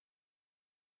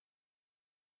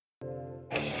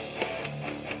Hello,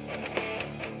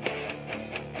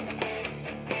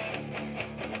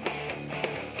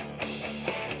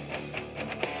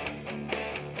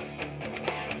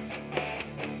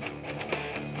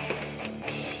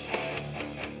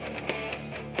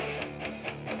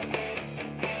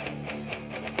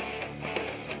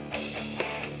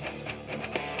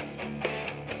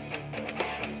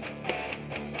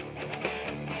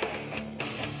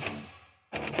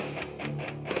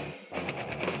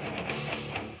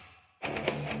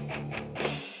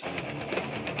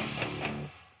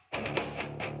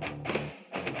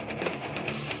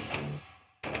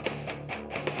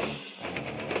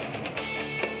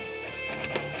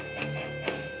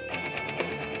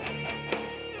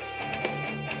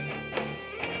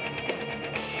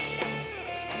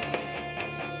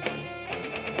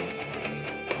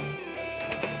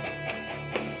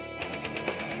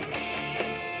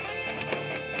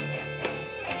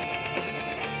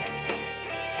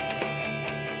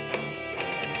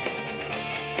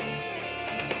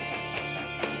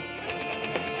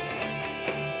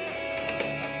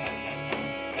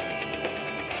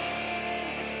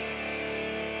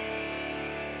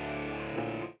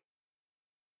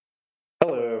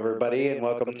 everybody, and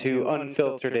welcome to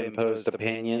Unfiltered Imposed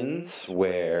Opinions,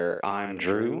 where I'm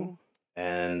Drew.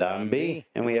 And I'm B.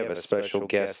 And we have a special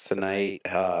guest tonight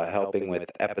helping with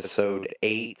episode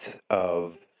 8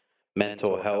 of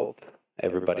Mental Health.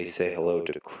 Everybody say hello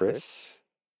to Chris.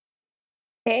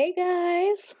 Hey,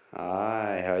 guys.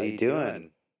 Hi, how you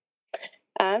doing?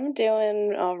 I'm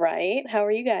doing all right. How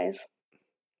are you guys?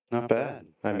 Not bad.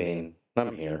 I mean,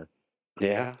 I'm here.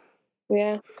 Yeah?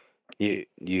 Yeah. You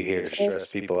here to stress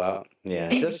people out? Yeah,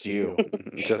 just you.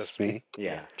 Just me?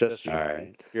 Yeah, just you. All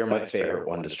right. You're my That's favorite fair.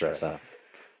 one to stress out.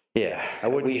 Yeah. I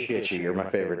wouldn't shit you. You're my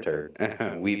favorite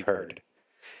turd. We've heard.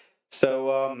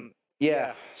 So,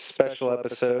 yeah, special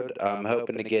episode. I'm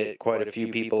hoping to get quite a few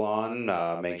people on.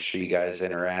 Make sure you guys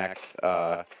interact.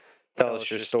 Tell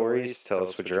us your stories. Tell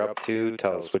us what you're up to.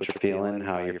 Tell us what you're feeling,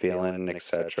 how you're feeling,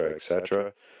 etc.,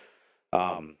 etc.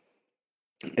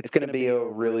 It's going to be a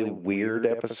really weird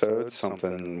episode,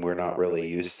 something we're not really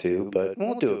used to, but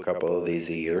we'll do a couple of these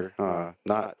a year.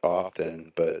 Not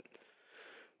often, but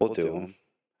we'll do them.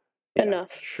 Yeah.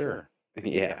 Enough. Sure.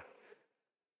 Yeah.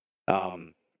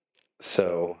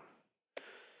 So,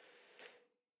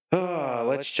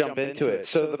 let's jump into it.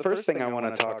 So the first thing I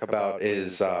want to talk about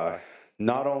is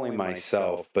not only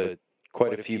myself, but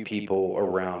quite a few people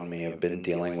around me have been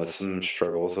dealing with some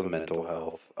struggles of mental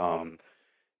health,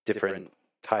 different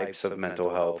types of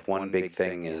mental health. One big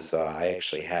thing is I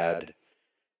actually had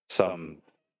some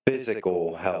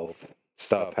physical health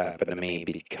stuff happen to me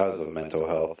because of mental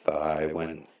health. I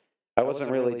wasn't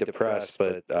really depressed,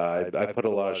 but I put a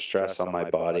lot of stress on my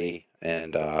body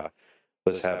and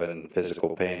was having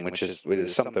physical pain, which is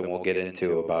something we'll get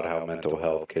into about how mental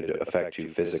health could affect you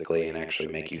physically and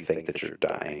actually make you think that you're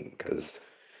dying, because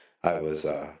I was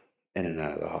in and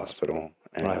out of the hospital.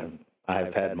 And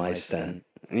I've had my stent.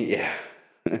 yeah.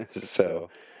 So,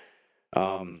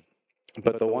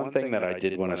 but the one thing that I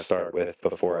did want to start with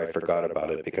before I forgot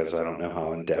about it, because I don't know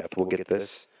how in depth we'll get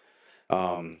this,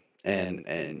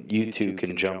 and you two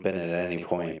can jump in at any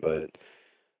point, but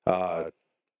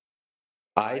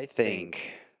I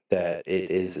think that it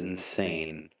is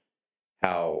insane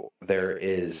how there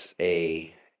is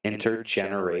a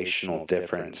intergenerational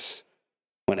difference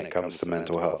when it comes to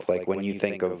mental health. Like when you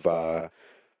think of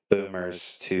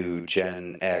boomers to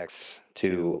Gen X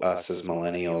to us as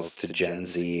millennials to Gen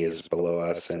Z is below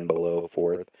us and below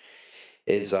fourth,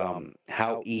 is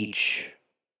how each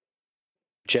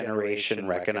generation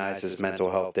recognizes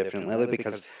mental health differently,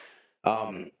 because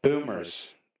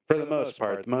boomers, for the most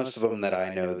part, most of them that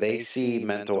I know, they see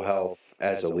mental health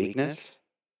as a weakness.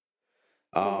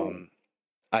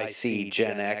 I see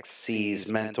Gen X sees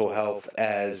mental health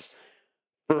as,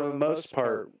 for the most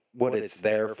part, what it's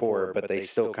there for, but they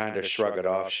still kind of shrug it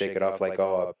off, shake it off, like,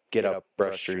 oh, get up,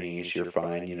 brush your knees, you're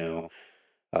fine,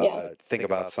 think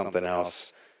about something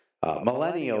else.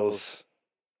 Millennials,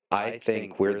 I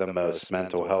think we're the most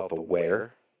mental health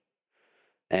aware,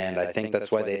 and I think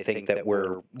that's why they think that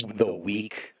we're the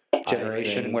weak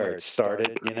generation where it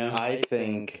started, I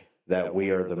think that we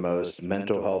are the most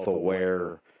mental health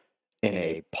aware in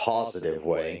a positive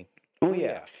way. Oh,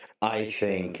 yeah. I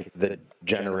think the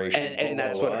generation And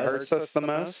that's what hurts us the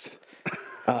most?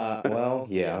 Well,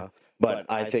 yeah. But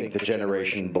I think the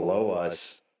generation below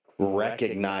us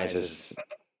recognizes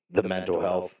the mental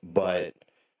health, but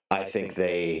I think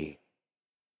they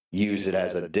use it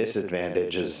as a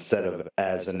disadvantage instead of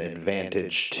as an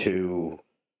advantage to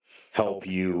help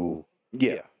you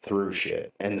through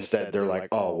shit. Instead, they're like,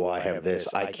 oh, well, I have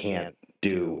this. I can't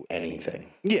do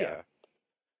anything. Yeah.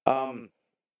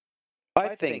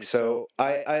 I think so.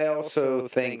 I also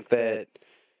think that,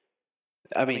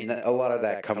 I mean, a lot of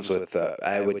that comes with,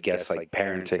 I would guess, like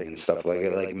parenting and stuff.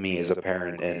 Like me as a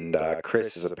parent and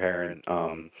Chris as a parent.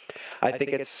 I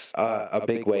think it's a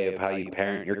big way of how you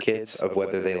parent your kids, of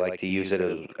whether they like to use it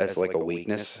as like a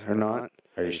weakness or not.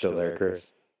 Are you still there, Chris?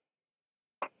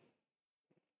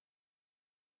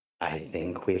 I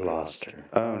think we lost her.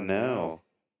 Oh no.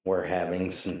 We're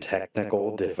having some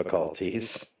technical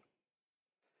difficulties.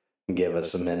 Give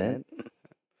us a minute.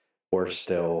 We're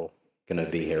still gonna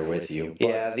be here with you.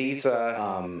 Yeah, these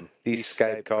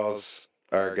Skype calls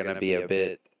are gonna be a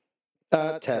bit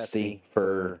testy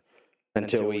for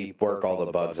until we work all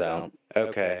the bugs out.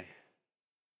 okay.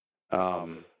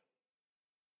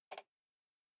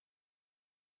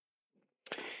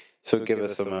 So give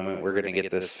us a moment. We're gonna get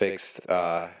this fixed.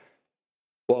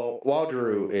 Well, while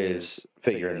Drew is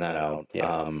figuring that out,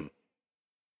 Yeah.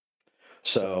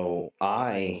 So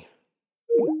I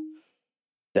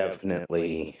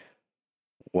definitely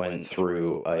went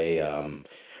through a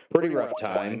pretty rough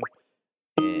time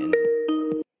in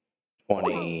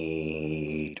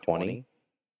 2020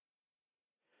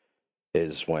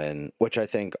 is when, which I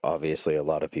think obviously a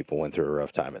lot of people went through a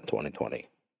rough time in 2020.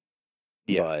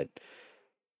 Yeah. But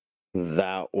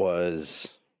that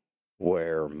was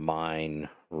where mine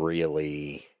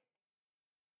really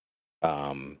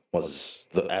was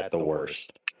at the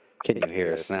worst. Can you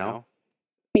hear us now?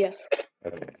 Yes.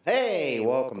 Okay. Hey,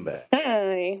 welcome back.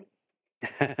 Hi.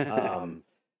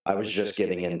 I was just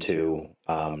getting into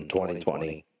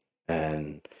 2020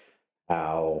 and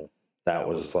how that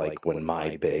was like when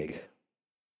my big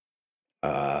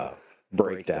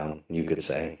breakdown, you could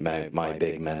say, my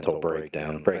big mental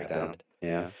breakdown happened.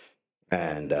 Yeah.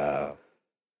 And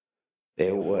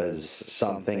it was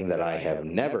something that I have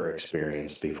never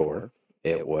experienced before.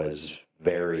 It was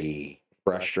very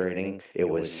frustrating. It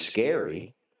was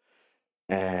scary.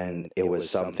 And it was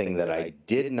something that I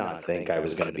did not think I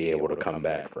was going to be able to come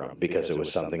back from because it was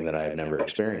something that I had never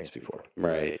experienced before.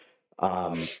 Right.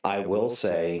 I will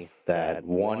say that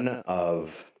one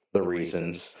of the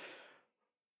reasons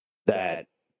that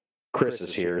Chris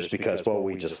is here is because, well,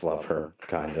 we just love her,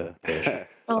 kind of.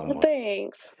 Oh,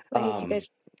 thanks. Thank you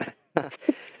guys.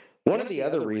 One of the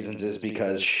other reasons is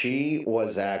because she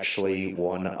was actually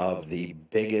one of the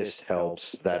biggest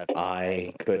helps that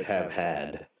I could have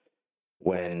had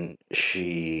when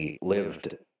she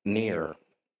lived near.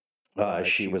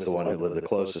 She was the one who lived the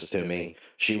closest to me.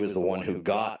 She was the one who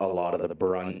got a lot of the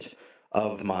brunt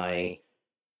of my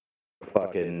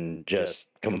fucking just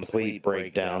complete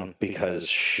breakdown because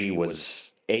she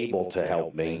was able to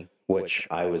help me, which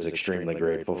I was extremely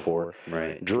grateful for.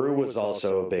 Right. Drew was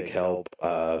also a big help.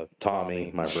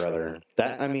 Tommy, my brother.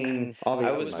 That, I mean,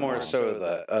 obviously I was my more mom.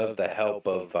 so of the help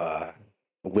of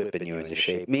whipping you into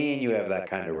shape. Me and you have that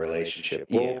kind of relationship.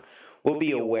 We'll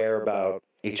be aware about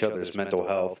each other's mental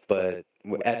health, but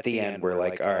at the end we're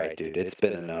like, all right, dude, it's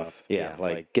been enough. Yeah,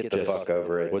 like Get the just- fuck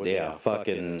over it. Well, yeah,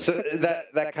 fucking. So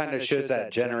that kind of shows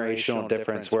that generational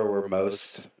difference where we're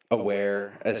most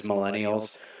aware as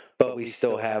millennials, but we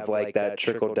still have like that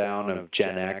trickle down of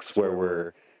Gen X where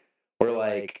we're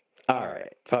like, all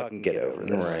right, fucking get over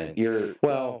this. Right.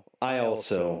 Well, I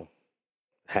also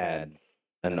had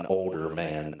an older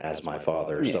man as my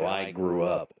father, so I grew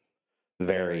up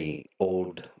very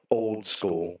old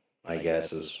school, I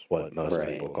guess is what most Right.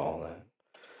 people call that.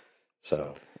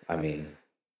 So, I mean,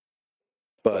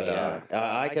 but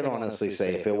I can honestly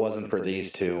say if it wasn't for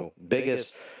these two,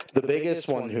 the biggest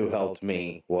one who helped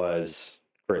me was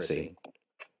Chrissy.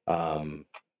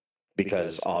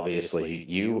 Because obviously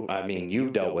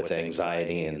you've dealt with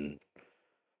anxiety and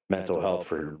mental health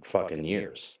for fucking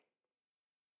years.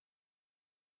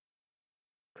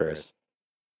 Chris?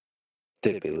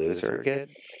 Did we lose her again?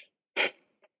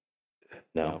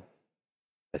 No.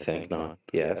 I think not.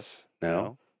 Yes.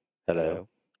 No. Hello?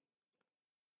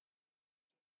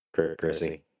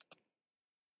 Chrissy?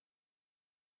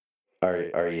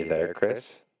 Are you there,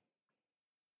 Chris?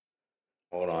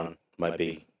 Hold on. Might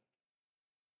be.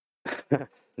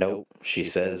 Nope. She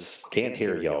says, can't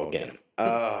hear y'all again.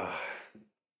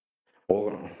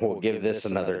 We'll give this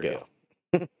another go.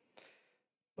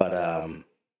 But,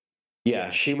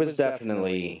 yeah, she was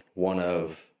definitely one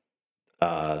of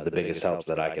the biggest helps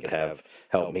that I could have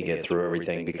helped me get through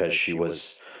everything because she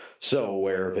was so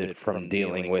aware of it from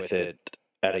dealing with it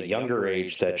at a younger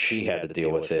age that she had to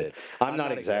deal with it. I'm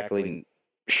not exactly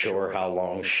sure how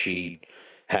long she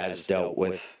has dealt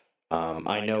with.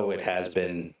 I know it has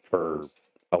been for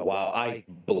a while. I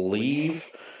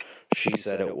believe she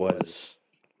said it was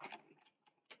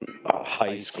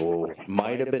high school,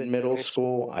 might have been middle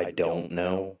school. I don't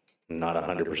know. I'm not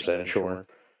 100% sure.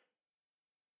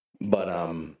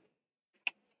 But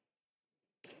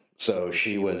so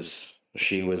she was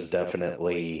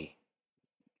definitely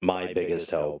my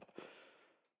biggest help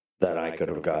that I could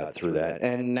have got through that.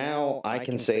 And now I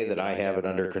can say that I have it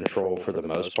under control for the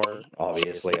most part.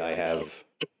 Obviously, I have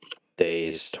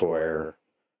days to where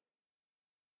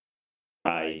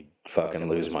I fucking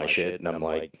lose my shit and I'm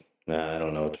like, nah, I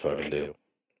don't know what to fucking do.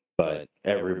 But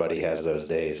everybody has those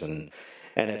days, and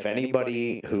if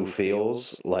anybody who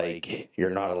feels like you're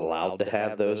not allowed to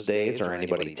have those days, or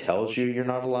anybody tells you you're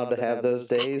not allowed to have those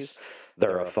days,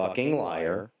 they're a fucking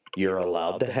liar. You're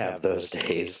allowed to have those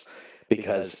days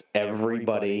because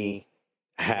everybody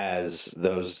has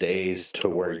those days to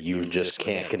where you just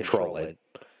can't control it,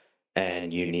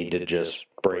 and you need to just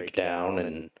break down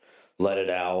and let it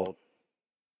out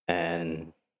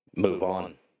and move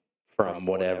on from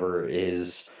whatever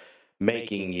is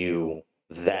making you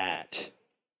that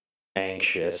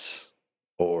anxious,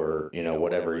 or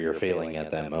whatever you're feeling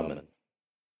at that moment.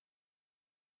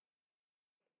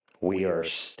 We are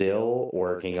still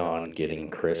working on getting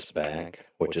Chris back,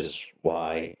 which is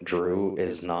why Drew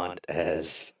is not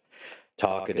as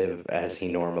talkative as he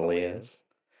normally is.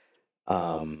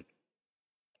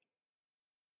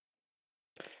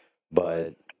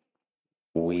 But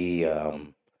we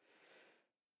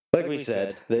like we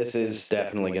said, this is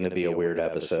definitely going to be a weird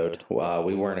episode.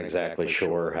 We weren't exactly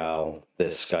sure how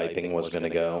this Skyping was going to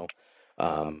go.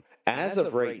 As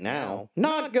of right now,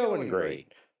 not going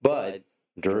great, but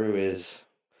Drew is...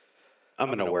 I'm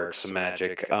gonna work some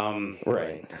magic.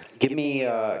 Right. Give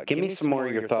me some more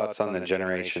of your thoughts on the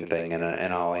generation thing,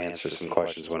 and I'll answer some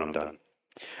questions when I'm done.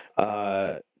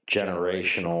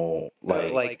 Generational,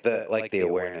 like the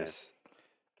awareness.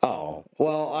 Oh,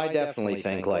 well, I definitely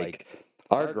think, like,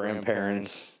 our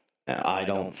grandparents, I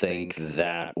don't think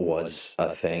that was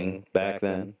a thing back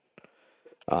then.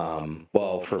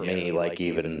 Well, for me, like,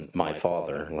 even my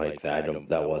father, like, that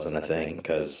wasn't a thing,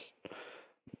 because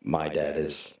my dad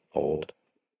is old.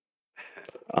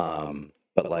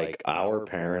 But, like, our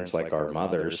parents, like our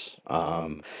mothers,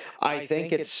 I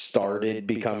think it started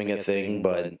becoming a thing,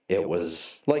 but it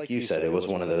was, like you said, it was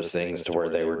one of those things to where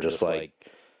they were just like,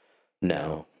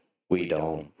 no, we're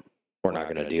not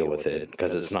going to deal with it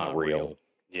because it's not real.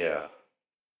 Yeah.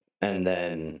 And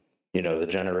then, the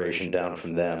generation down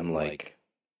from them, like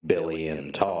Billy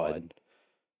and Todd,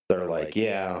 they're like,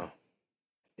 yeah,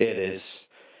 it is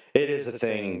a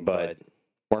thing, but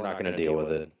we're not going to deal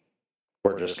with it.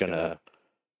 We're just going to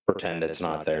pretend it's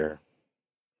not there.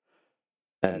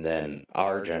 And then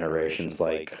our generation's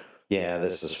like, yeah,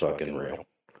 this is fucking real.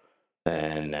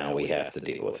 And now we have to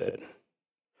deal with it.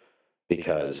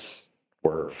 Because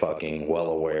we're fucking well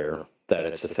aware that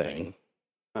it's a thing.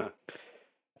 Huh.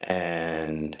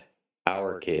 And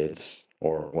our kids,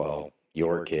 or, well,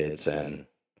 your kids and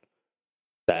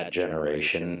that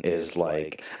generation is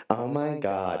like, oh my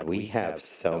God, we have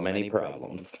so many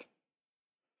problems.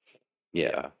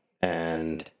 Yeah.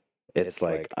 And it's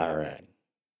like, all right,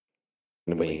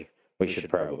 we should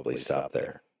probably stop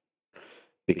there.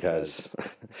 Because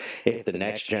if the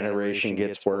next generation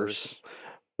gets worse,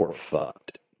 we're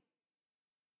fucked.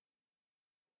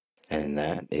 And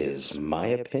that is my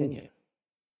opinion.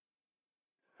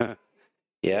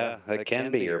 Yeah, that can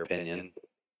be your opinion.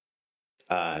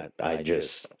 I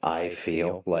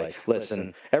feel like,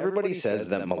 listen, everybody says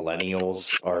that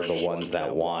millennials are the ones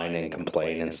that whine and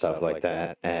complain and stuff like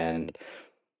that. And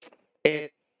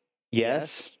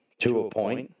yes, to a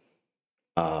point.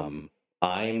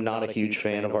 I'm not a huge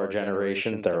fan of our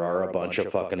generation. There are a bunch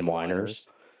of fucking whiners.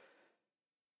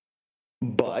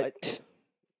 But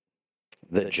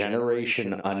the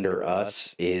generation under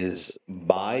us is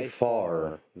by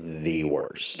far the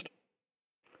worst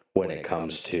when it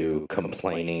comes to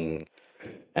complaining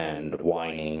and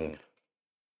whining.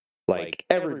 Like,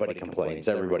 everybody complains,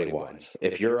 everybody whines.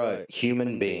 If you're a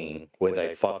human being with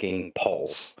a fucking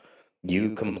pulse,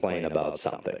 you complain about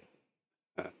something.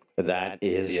 That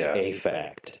is a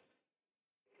fact.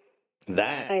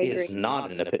 That is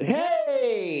not an opinion.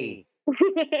 Hey!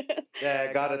 Yeah,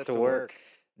 I got it to work.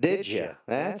 Did you?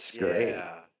 That's great.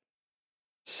 Yeah.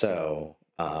 So,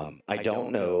 I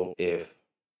don't know if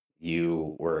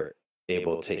you were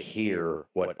able to hear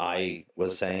what I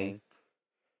was saying.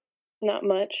 Not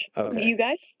much. Okay. You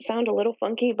guys sound a little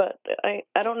funky, but I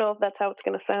don't know if that's how it's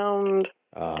going to sound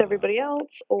to everybody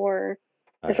else, or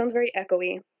it sounds very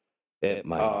echoey. It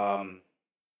might.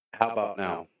 How about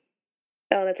now?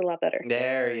 Oh, that's a lot better.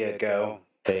 There you go.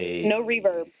 Hey. No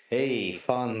reverb. Hey,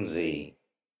 Fonzie.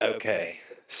 Okay.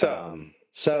 So,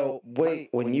 So, wait,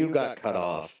 when you got cut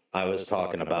off, I was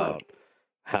talking about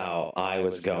how I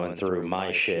was going through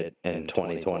my shit in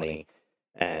 2020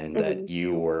 and that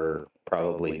you were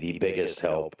probably the biggest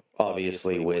help,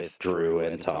 obviously, with Drew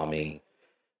and Tommy.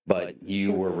 But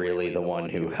you were really the one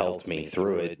who helped me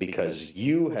through it because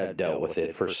you had dealt with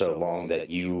it for so long that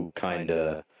you kind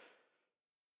of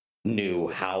knew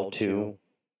how to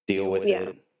deal with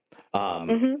it.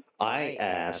 I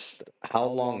asked, how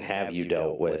long have you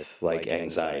dealt with like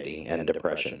anxiety and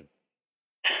depression?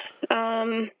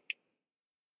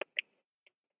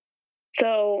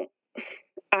 So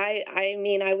I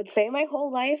mean, I would say my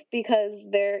whole life, because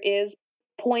there is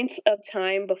points of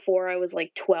time before I was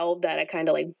like 12 that I kind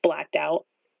of like blacked out,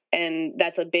 and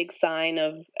that's a big sign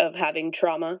of having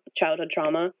trauma, childhood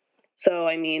trauma. So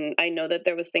I mean, I know that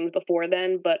there was things before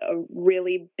then, but a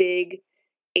really big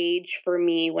age for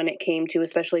me when it came to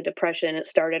especially depression, it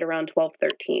started around 12,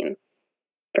 13,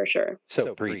 for sure.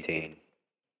 So preteen.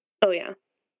 Oh yeah.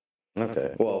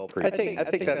 Okay. Well, I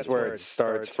think that's where it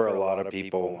starts for a lot of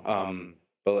people.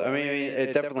 But I mean,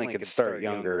 it definitely could start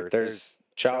younger. There's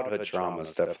childhood trauma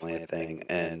is definitely a thing,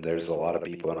 and there's a lot of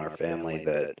people in our family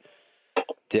that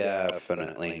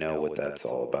definitely know what that's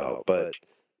all about. But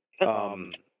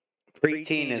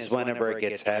preteen is whenever it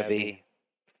gets heavy.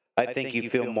 I think you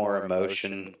feel more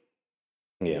emotion.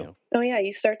 Yeah. Oh yeah,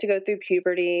 you start to go through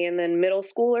puberty, and then middle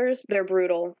schoolers, they're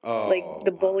brutal. Like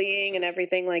the bullying 100%. And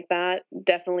everything like that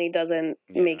definitely doesn't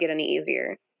make it any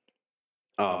easier.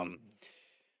 One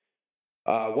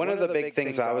of the big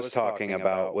things I was talking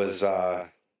about was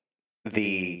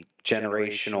the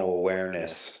generational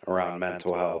awareness around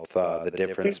mental health, the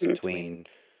difference between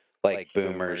like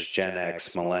boomers, Gen X,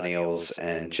 millennials,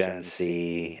 and Gen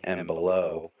Z and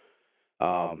below.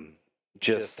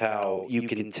 Just how you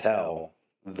can tell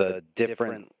the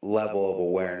different level of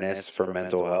awareness for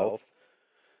mental health,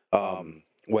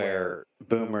 where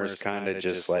boomers kind of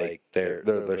just like they're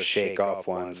the shake off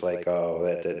ones, like, oh,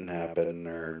 that didn't happen,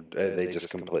 or they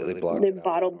just completely block it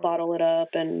out. Bottle it up.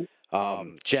 And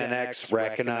Gen X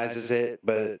recognizes it,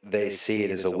 but they see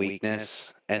it as a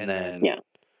weakness, and then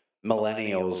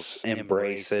millennials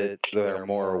embrace it. They're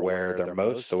more aware, they're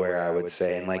most aware, I would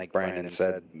say, and like Brandon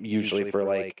said, usually for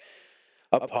like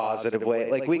a positive way.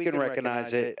 Like we can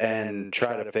recognize it and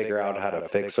try to figure out how to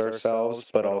fix ourselves,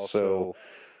 but also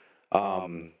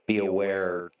be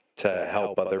aware to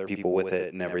help other people with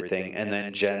it and everything. And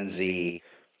then Gen Z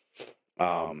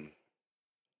are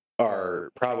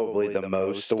probably the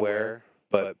most aware,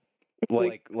 but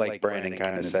like Brandon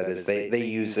kind of said, is they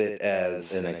use it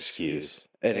as an excuse,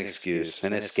 an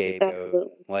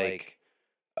scapegoat. Like,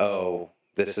 oh,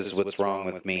 this is what's wrong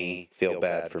with me, feel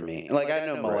bad for me. Like, I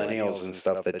know millennials and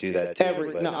stuff that do that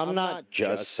too. No, I'm not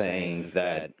just saying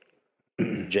that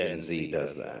Gen Z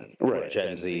does that. Right.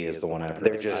 Gen Z is the one I've heard.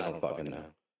 They're just, I don't fucking know.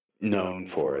 Known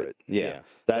for it. Yeah.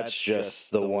 That's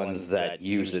just the ones that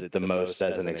use it the most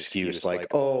as an excuse. Like,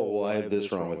 oh, well, I have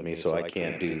this wrong with me, so I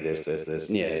can't do this.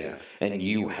 Yeah. And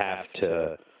you have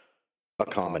to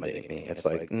accommodate me. It's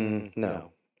like,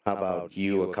 no. How about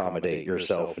you accommodate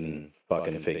yourself and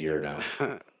fucking figure it out?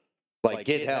 Like,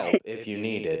 get help if you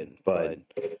need it, but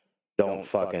don't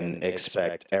fucking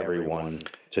expect everyone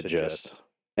to just...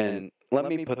 And let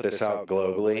me put this out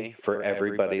globally for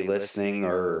everybody listening,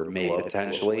 or maybe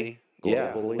potentially.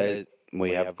 Globally? Yeah,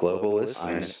 we have global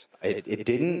listeners. It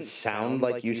didn't sound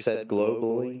like you said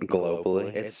globally.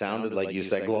 Globally. It sounded like you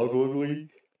said globally.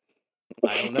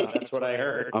 I don't know. That's what I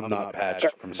heard. I'm not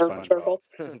Patrick from SpongeBob.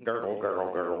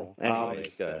 Gurgle.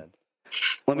 Anyways, good.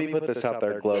 Let me put this out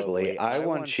there globally. I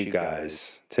want you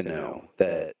guys to know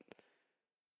that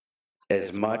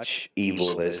as much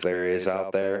evil as there is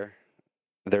out there,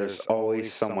 there's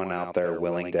always someone out there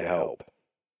willing to help.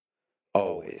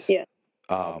 Always. Yeah.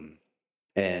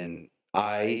 And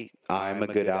I'm a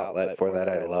good outlet for that.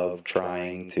 I love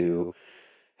trying to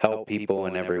help people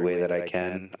in every way that I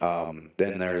can.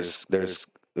 Then there's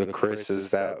Chris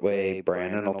is that way.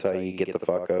 Brandon will tell you, get the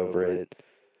fuck over it.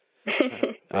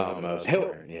 He'll help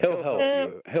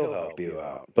you. He'll help you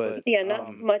out. But yeah,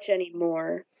 not much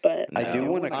anymore. But I do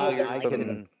want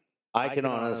to. I can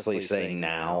honestly say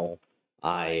now,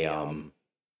 I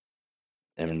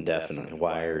am definitely.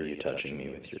 Why are you touching me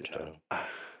with your toe?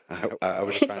 I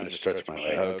was trying to stretch my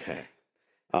leg. Okay.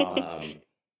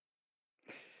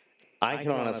 I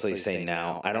can honestly say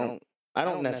now, I don't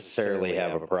necessarily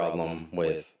have a problem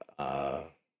with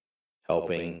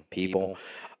helping people.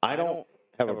 I don't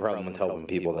have a problem with helping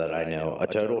people that I know. A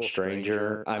total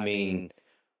stranger, I mean,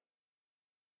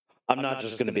 I'm not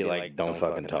just going to be like, don't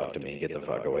fucking talk to me, get the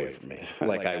fuck away from me,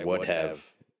 like I would have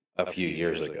a few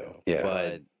years ago. Yeah.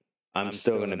 But I'm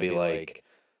still going to be like,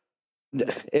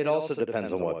 It also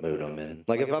depends on what mood I'm in.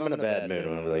 Like, if I'm in a bad mood,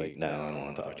 I'm like, no, I don't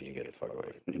want to talk to you. Get the fuck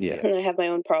away from me. Yeah. And I have my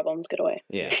own problems. Get away.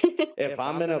 Yeah. If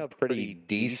I'm in a pretty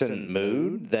decent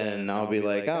mood, then I'll be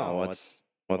like, oh,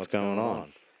 what's going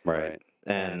on? Right.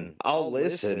 And I'll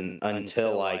listen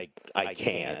until I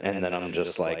can't, and then I'm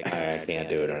just like, I can't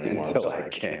do it anymore. Until I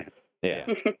can. Yeah.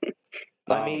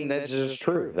 I mean, that's just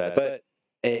true. But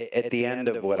at the end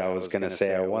of what I was going to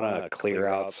say, I want to clear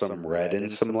out some red and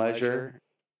some ledger.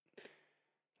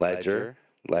 Ledger.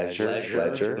 You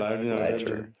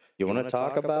want to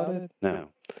talk about it? No.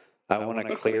 I want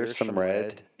to clear some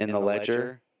red in the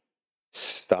ledger.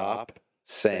 Stop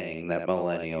saying that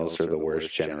millennials are the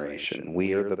worst generation.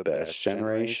 We are the best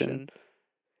generation,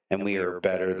 and we are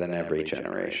better than every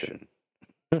generation.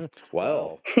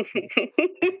 Well,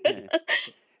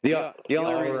 the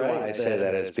only reason why I say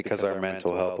that is because our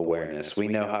mental health awareness. We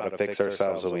know how to fix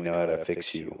ourselves, and we know how to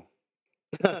fix you.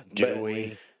 do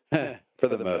we? For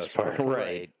the most part.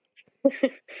 Right.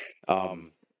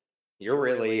 You're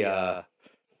really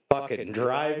fucking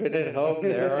driving it home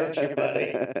there, aren't you,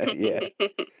 buddy? Yeah.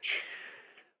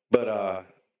 But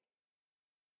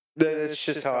that's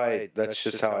just how I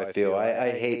feel.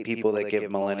 I hate people that give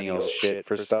millennials shit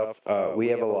for stuff. We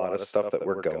have a lot of stuff that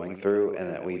we're going through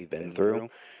and that we've been through.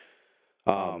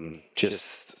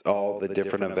 Just all the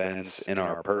different events in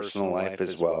our personal life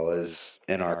as well as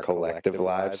in our collective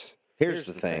lives. Here's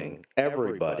the thing.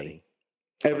 Everybody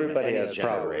has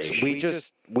problems.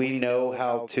 We know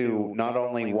how to not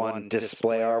only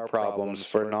display our problems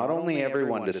for not only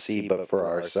everyone to see, but for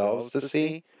ourselves to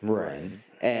see. Right.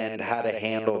 And how to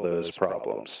handle those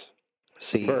problems.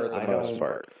 See, for the most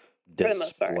part.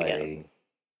 Display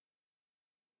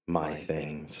my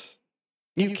things.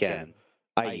 You can.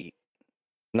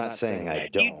 Not saying I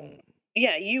don't.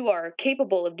 Yeah, you are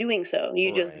capable of doing so.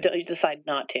 You just you decide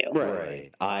not to.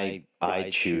 Right. I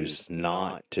choose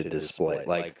not to display.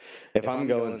 Like, if I'm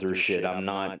going through shit, I'm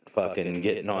not fucking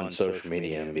getting on social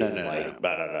media and being like,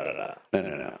 blah, blah, blah, blah.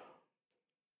 No.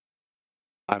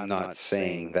 I'm not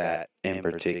saying that in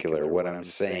particular. What I'm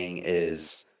saying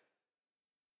is,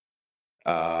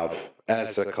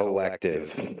 as a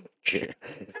collective,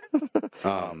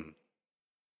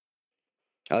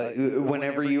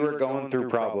 whenever you are going through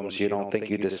problems, you don't think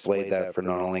you displayed that for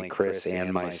not only Chris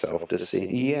and myself to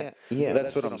see. Yeah.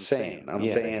 That's what I'm saying. I'm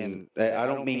saying, I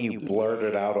don't mean you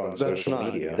blurted out on social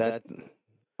media.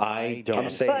 I don't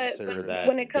consider that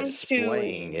when it comes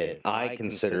displaying it. I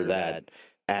consider that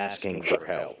asking for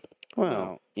help.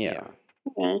 Well, yeah.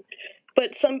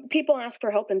 But some people ask for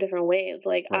help in different ways.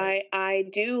 Like, I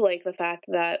do like the fact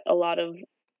that a lot of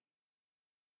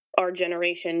our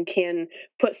generation can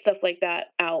put stuff like that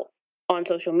out on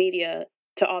social media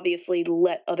to obviously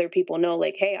let other people know,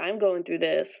 like, hey, I'm going through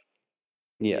this.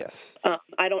 Yes.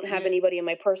 I don't have anybody in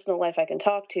my personal life I can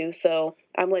talk to, so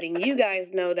I'm letting you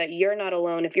guys know that you're not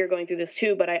alone if you're going through this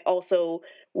too, but I also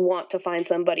want to find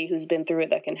somebody who's been through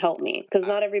it that can help me. Because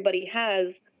not everybody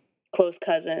has close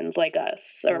cousins like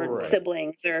us, or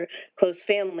siblings, or close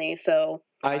family, so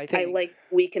I like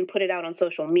we can put it out on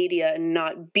social media and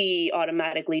not be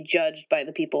automatically judged by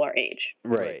the people our age.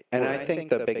 Right. And I think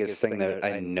the biggest thing that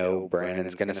I know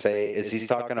Brandon's going to say is he's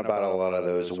talking about a lot of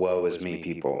those woe is me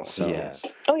people. So. Yes.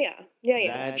 Oh, yeah.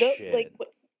 That shit.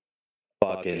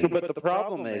 Fucking. But the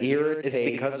problem is it's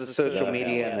because of social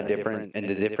media and the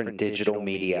different digital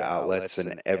media outlets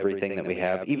and everything that we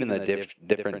have, even the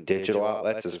different digital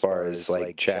outlets as far as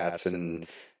like chats and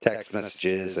text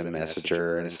messages and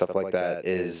Messenger and stuff like that,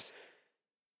 is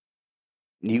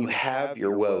you have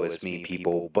your woe is me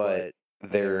people, but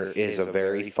there is a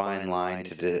very fine line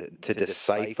to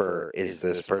decipher, is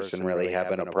this person really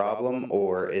having a problem,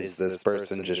 or is this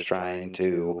person just trying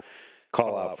to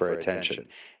call out for attention?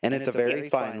 And it's a very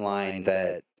fine line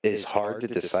that is hard to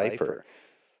decipher.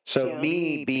 So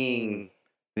me being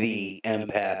the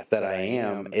empath that I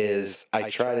am, is I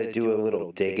try to do a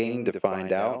little digging to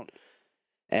find out.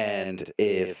 And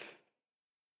if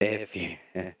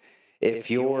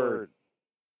you're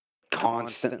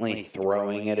constantly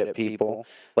throwing it at people,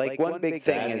 like one big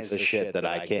thing is the shit that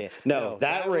I can't. No,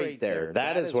 that right there,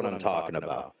 that is what I'm talking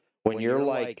about. When you're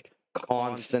like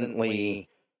constantly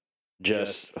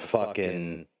just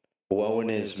fucking woe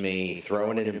is me,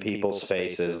 throwing it in people's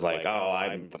faces, like, oh,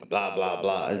 I'm blah, blah,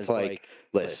 blah. It's like,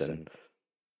 listen,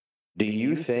 do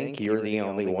you think you're the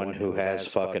only one who has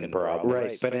fucking problems?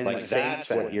 Right, but in like, the same that's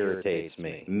sense, what irritates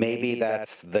me. Maybe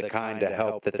that's the kind of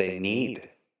help that they need.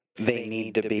 They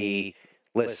need to be,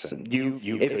 listen,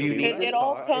 if you need to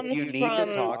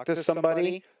talk to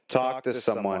somebody, talk to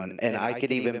someone, and I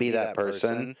could even be that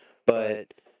person,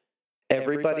 but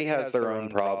everybody has their own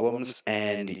problems,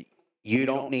 and you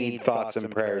don't need thoughts and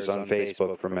prayers on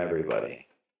Facebook from everybody.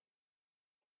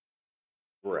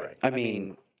 Right. I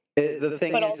mean, the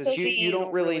thing But is also you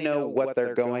don't really know what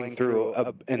they're going through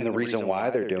and the reason why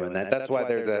they're doing that. That's why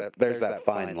there's that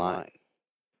fine line.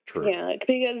 True. Yeah,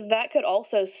 because that could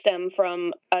also stem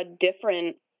from a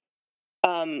different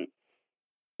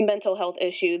mental health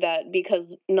issue, that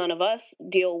because none of us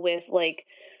deal with like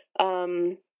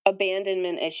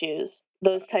abandonment issues,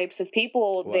 those types of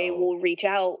people, they Well, will reach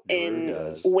out Drew in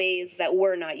does. ways that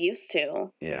we're not used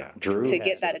to Yeah. Drew to has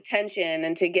get that attention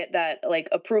and to get that like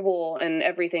approval and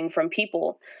everything from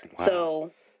people. Wow.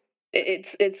 So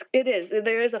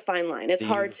there is a fine line. It's Do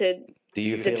you- hard to Do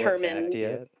you feel determine-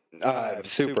 attacked yet?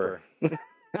 Super.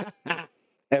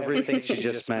 Everything she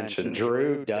just mentioned.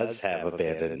 Drew does have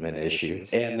abandonment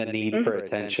issues. And the need for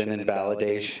attention and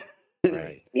validation.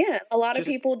 Right. Yeah, a lot of Just-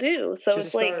 people do. So just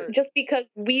it's like, start- just because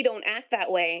we don't act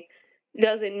that way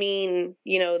doesn't mean,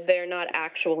 they're not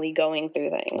actually going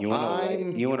through things. You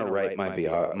want to write my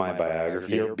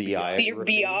biography? Your biography. Your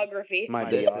biography. My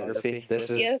This biography. is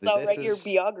Yes, I'll this write your is-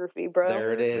 biography, bro.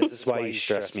 There it is. This is why you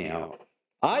stress me out.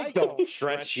 I don't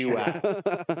stress you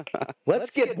out. Let's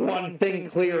get one thing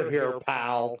clear here,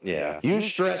 pal. Yeah, You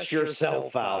stress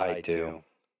yourself out. I do.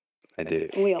 I do.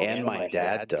 We all And do. my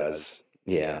dad does.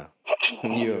 Yeah.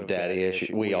 You have daddy issues.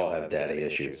 We all have daddy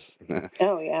issues.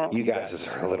 Oh, yeah. You guys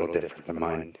are a little different than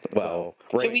mine. Well,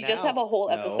 right Should we just now- have a whole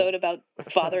no. episode about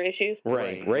father issues?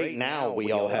 Right now,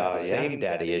 we all have the yeah. same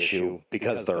daddy issue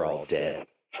because they're all dead.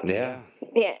 Yeah,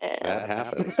 Yeah. that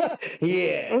happens.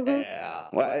 Yeah.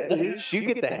 Well, at least you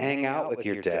get to hang out with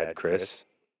your dad, Chris.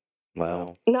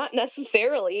 Well, Not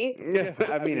necessarily. Yeah,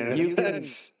 I mean, in a you can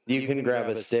sense. you can grab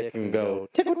a stick and go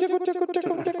tickle, tickle, tickle,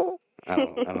 tickle, tickle. I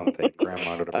don't think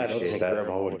Grandma would I don't appreciate think that.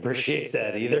 Grandma would appreciate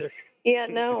that either. Yeah,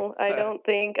 no, I don't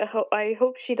think. I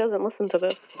hope she doesn't listen to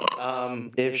this.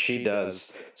 If she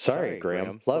does, sorry,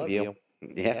 Graham, love you.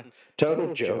 Yeah.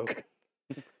 Total joke.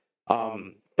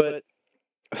 But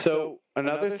so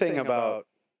another thing about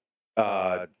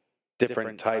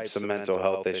different types of mental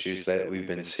health issues that we've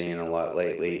been seeing a lot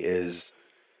lately is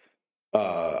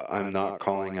I'm not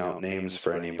calling out names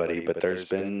for anybody, but there's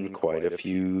been quite a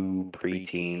few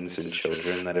preteens and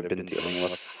children that have been dealing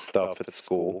with stuff at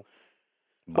school.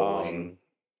 Bullying.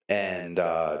 And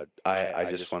I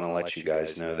just want to let you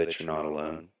guys know that you're not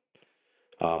alone.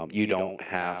 You don't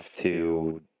have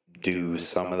to do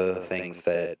some of the things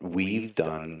that we've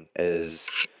done as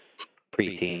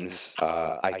preteens.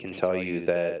 I can tell you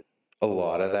that a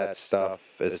lot of that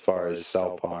stuff, as far as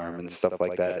self-harm and stuff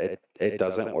like that, it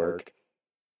doesn't work.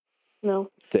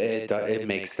 No. It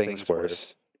makes things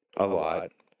worse a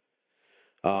lot.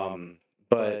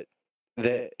 But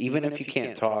even if you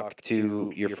can't talk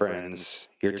to your friends,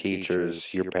 your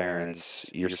teachers, your parents,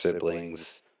 your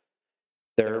siblings,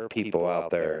 there are people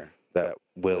out there that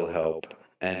will help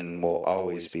and will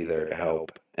always be there to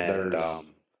help. And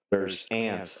There's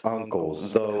aunts,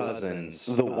 uncles, cousins.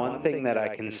 the one thing that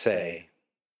I can say,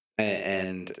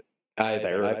 and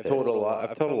I've told a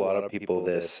lot of people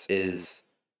this, is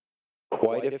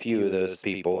quite a few of those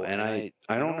people, and I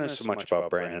don't know so much about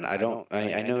Brandon. I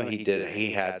know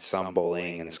he had some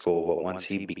bullying in school, but once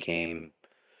he became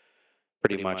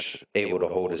pretty much able to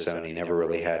hold his own, he never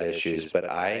really had issues. But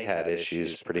I had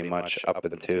issues pretty much up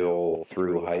until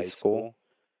through high school.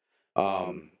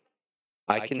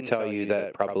 I can tell you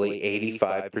that probably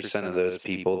 85% of those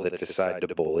people that decide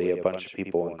to bully a bunch of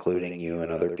people, including you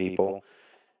and other people,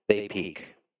 they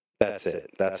peak. That's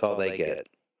it. That's all they get.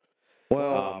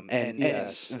 Well, And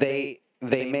yes. they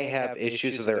may have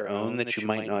issues of their own that you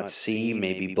might not see,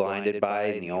 maybe blinded by,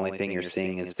 and the only thing you're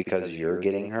seeing is because you're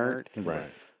getting hurt.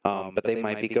 Right. But they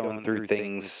might be going through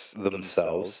things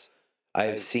themselves.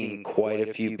 I've seen quite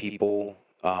a few people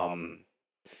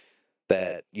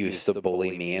that used to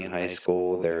bully me in high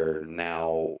school. They're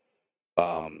now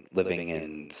living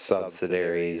in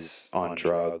subsidiaries, on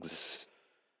drugs,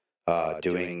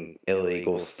 doing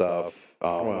illegal stuff.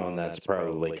 Well, and that's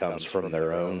probably comes from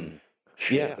their own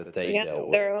shit that they dealt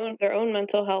with. their own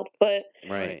mental health. But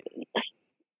Right.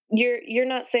 you're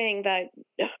not saying that.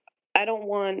 I don't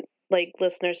want like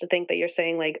listeners to think that you're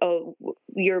saying like, oh,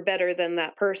 you're better than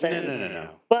that person. No.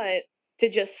 But to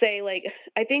just say like,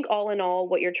 I think all in all,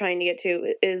 what you're trying to get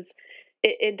to is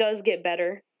it does get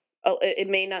better. It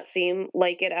may not seem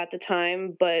like it at the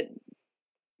time, but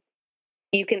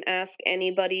you can ask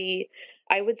anybody.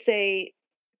 I would say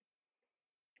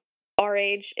our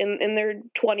age, in their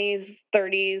 20s,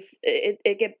 30s,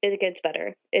 it gets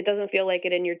better. It doesn't feel like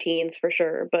it in your teens for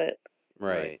sure, but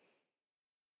Right.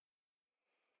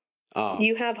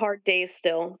 You have hard days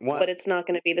still, but it's not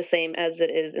going to be the same as it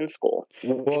is in school.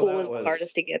 School is the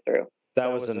hardest to get through.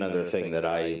 That was another thing that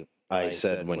I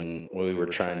said when we were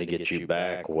trying to get you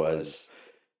back was,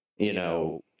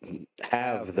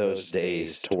 have those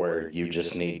days to where you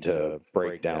just need to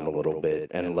break down a little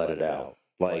bit and let it out.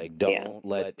 Like, don't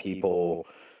let people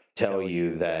tell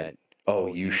you that, oh,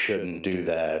 you shouldn't do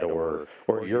that, or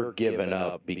you're giving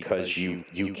up because you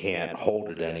can't hold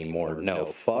it anymore. No,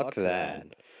 fuck that.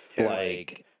 Yeah.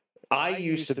 Like, I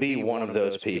used to be one of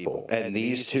those people, and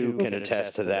these two can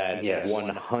attest to that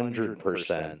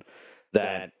 100%,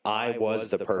 that I was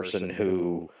the person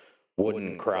who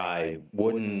wouldn't cry,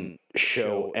 wouldn't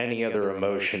show any other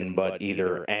emotion but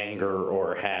either anger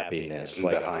or happiness.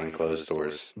 Like, behind closed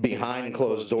doors. Behind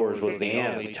closed doors was the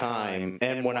only time,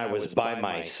 and when I was by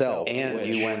myself. And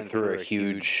you went through a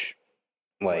huge,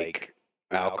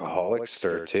 alcoholic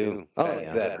stir, too.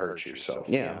 That hurt yourself.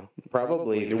 Yeah,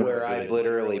 probably. Where I've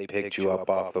literally picked you up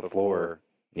off the floor.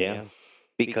 Yeah.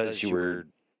 Because you were...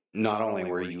 Not only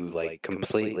were you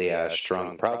completely ass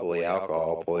drunk, probably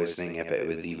alcohol poisoning if it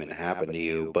would even happen to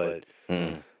you, but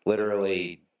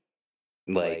literally,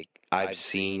 I've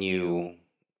seen you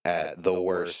at the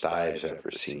worst I've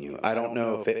ever seen you. I don't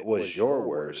know if it was your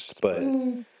worst, but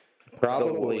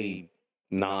probably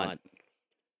not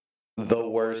the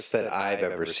worst that I've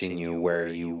ever seen you, where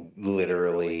you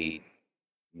literally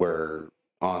were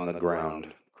on the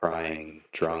ground crying,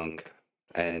 drunk,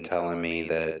 and telling me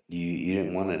that you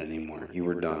didn't want it anymore. You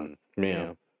were done.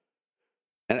 Yeah.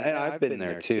 And I've been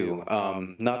there too.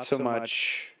 Not so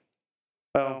much.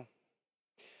 Well,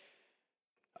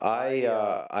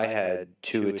 I had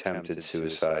 2 attempted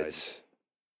suicides,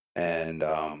 and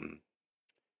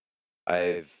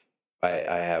I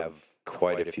have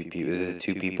quite a few people. The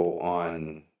 2 people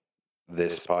on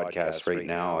this podcast right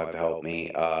now have helped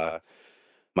me.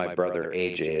 My brother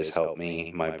AJ has helped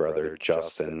me. My brother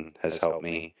Justin has helped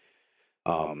me.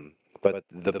 But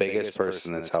the biggest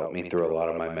person that's helped me through a lot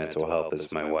of my mental health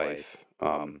is my wife.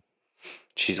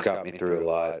 She's got me through a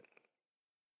lot.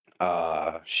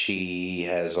 She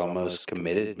has almost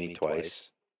committed me twice.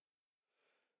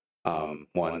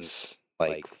 Once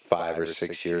 5 or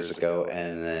 6 years ago,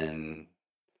 and then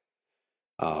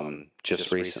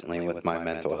just recently with my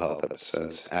mental health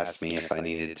episodes, asked me if I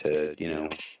needed to,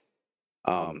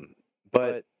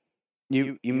 but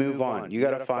you move on. You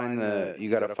gotta find the.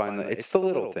 It's the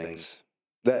little things.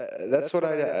 That's what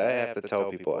I have to tell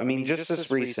people. I mean, just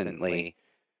as recently,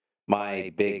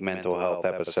 my big mental health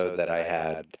episode that I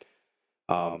had,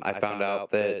 I found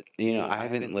out that I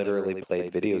haven't literally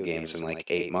played video games in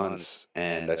 8 months,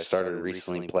 and I started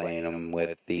recently playing them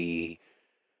with the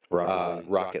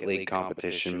Rocket League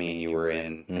competition me and you were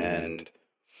in, and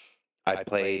I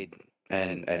played,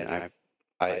 and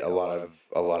a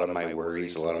lot of my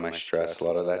worries, a lot of my stress, a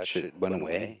lot of that shit went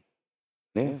away.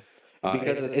 Yeah,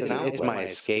 because it's my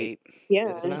escape.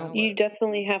 Yeah, you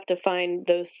definitely have to find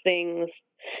those things.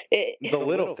 The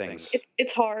little things.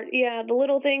 It's hard. Yeah, the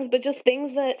little things, but just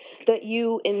things that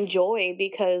you enjoy,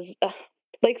 because,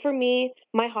 for me,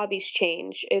 my hobbies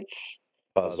change.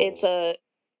 Puzzles. It's a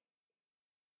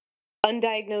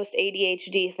undiagnosed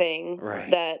ADHD thing,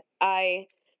 right, that I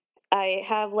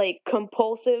have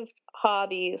compulsive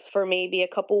hobbies for maybe a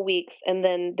couple weeks, and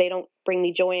then they don't bring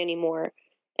me joy anymore.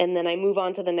 And then I move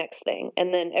on to the next thing.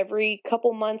 And then every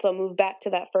couple months I'll move back to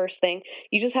that first thing.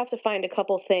 You just have to find a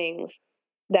couple things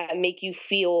that make you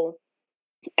feel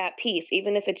at peace,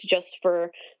 even if it's just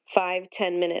for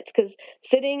 5-10 minutes. Because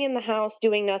sitting in the house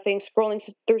doing nothing, scrolling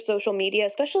through social media,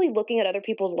 especially looking at other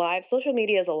people's lives, social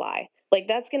media is a lie.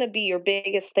 That's going to be your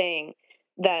biggest thing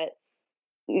that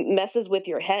messes with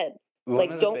your head.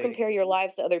 Don't compare your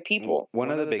lives to other people.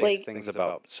 One of the biggest things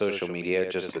about social media,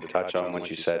 just to touch on what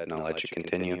you said, and I'll let you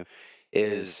continue,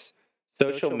 is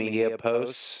social media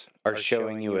posts are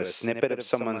showing you a snippet of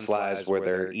someone's lives where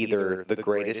they're either the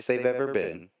greatest they've ever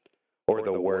been or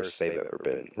the worst they've ever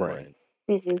been. Right.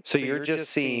 Mm-hmm. So you're just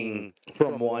seeing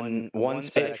from one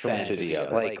spectrum to the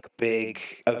other, big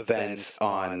events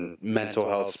on mental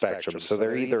health spectrum. So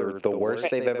they're either the worst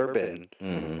they've ever been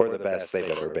or the best they've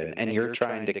ever been, and you're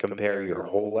trying to compare your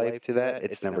whole life to that.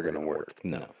 It's never going to work.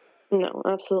 No,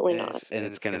 absolutely not. And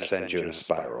it's going to send you in a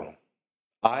spiral.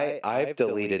 I've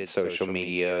deleted social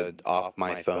media off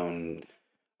my phone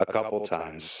a couple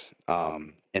times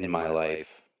in my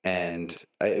life. And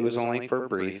it was only for a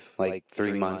brief,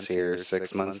 3 months here,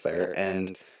 6 months there,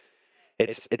 and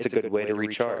it's a good way to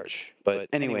recharge. But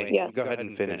anyway, go ahead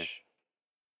and finish.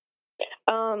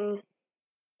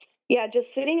 Yeah,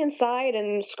 just sitting inside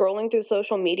and scrolling through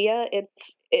social media,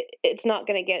 it's not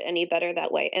going to get any better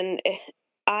that way. And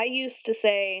I used to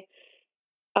say,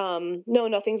 no,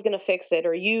 nothing's gonna fix it,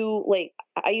 or you like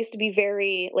I used to be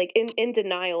very like in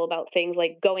denial about things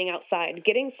like going outside.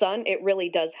 Getting sun, it really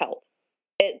does help.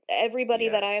 Everybody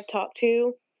that I have Yes. talked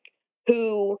to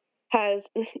who has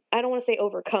I don't want to say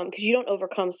overcome because you don't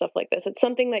overcome stuff like this. It's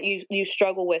something that you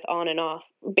struggle with on and off,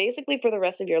 basically for the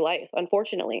rest of your life,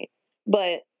 unfortunately.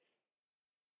 But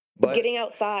But getting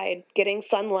outside, getting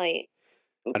sunlight,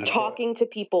 And talking to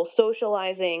people,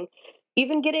 socializing,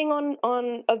 even getting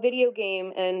on a video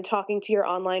game and talking to your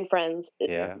online friends.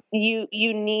 yeah, You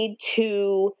need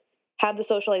to have the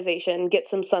socialization, get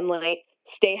some sunlight,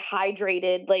 stay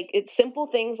hydrated. Like it's simple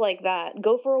things like that.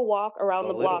 Go for a walk around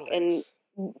the the little block and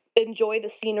things. enjoy the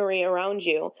scenery around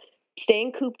you.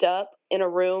 Staying cooped up in a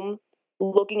room,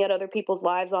 looking at other people's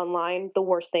lives online, the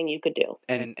worst thing you could do.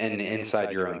 And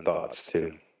inside your own thoughts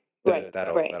too. Right,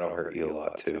 That'll right. hurt you a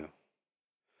lot too.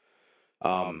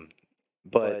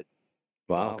 But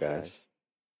wow, guys,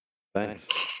 thanks.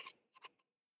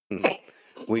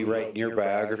 we writing your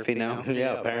biography now?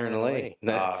 Yeah, apparently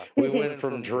we went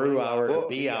from Drew hour to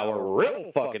B hour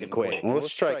real fucking quick. We'll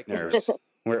strike nerves.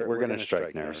 We're gonna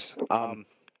strike nerves. All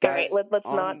Guys, right,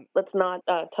 let's not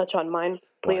touch on mine,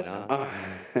 Why please.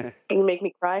 not? You make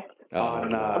me cry.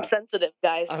 On, I'm sensitive,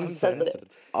 guys. I'm sensitive.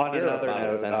 on You're another about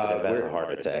as note, sensitive as a we're-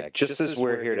 heart attack. just as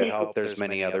we're here to help, there's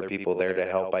many other people there to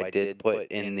help. I did put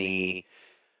in the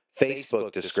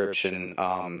Facebook description.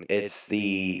 It's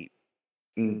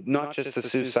not just the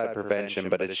suicide prevention,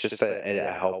 but it's just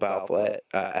a help outlet.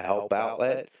 A help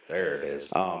outlet. There it is.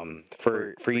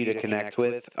 For you to connect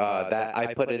with. That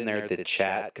I put in there the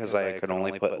chat because I could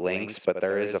only put links, but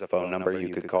there is a phone number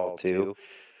you could call too.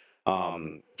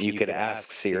 You could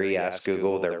ask Siri, ask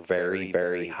Google. They're very,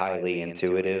 very highly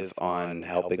intuitive on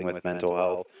helping with mental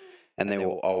health, and they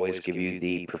will always give you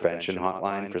the prevention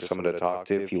hotline for someone to talk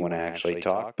to if you want to actually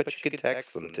talk. But you could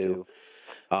text them too.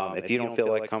 If you don't feel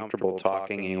like comfortable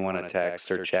talking and you want to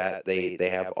text or chat, they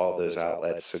have all those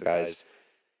outlets. So guys,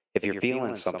 if you're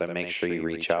feeling something, make sure you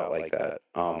reach out like that.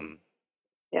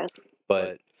 Yes.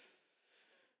 But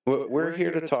we're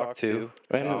here to talk to.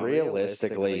 And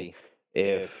realistically,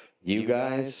 if you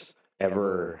guys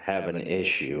ever have an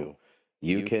issue,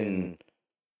 you can,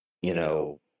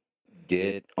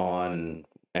 get on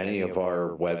any of our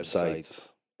websites,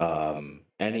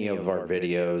 any of our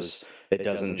videos. It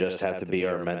doesn't just have to be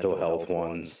our mental health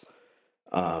ones.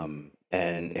 And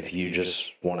if you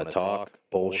just want to talk,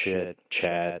 bullshit,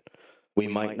 chat, we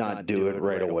might not do it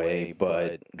right away,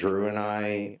 but Drew and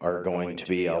I are going to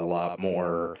be a lot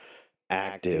more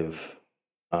active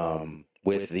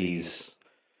with these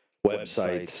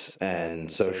websites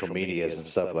and social medias and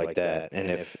stuff like that.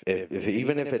 And if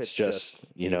even if it's just,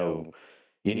 you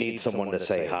need someone to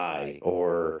say hi,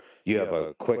 or you have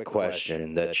a quick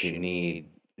question that you need,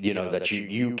 that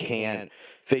you can't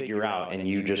figure out and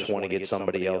you just want to get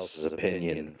somebody else's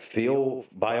opinion,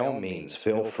 by all means,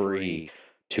 feel free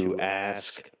to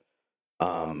ask,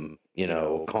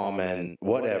 comment,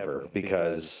 whatever,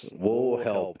 because we'll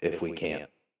help if we can.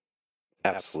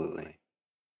 Absolutely.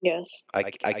 Yes. I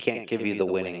can't give you the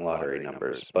winning lottery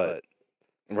numbers, but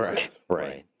Right.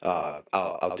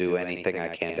 I'll do anything I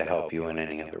can to help you in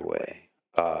any other way.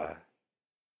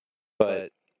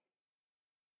 But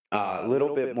a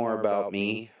little bit more about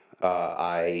me.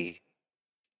 I've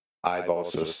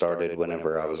also started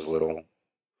whenever I was little.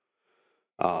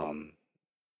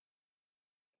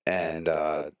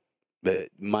 But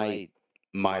my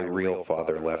real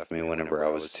father left me whenever I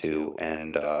was 2,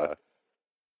 and I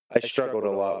struggled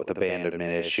a lot with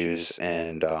abandonment issues,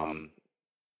 and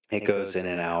it goes in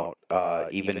and out.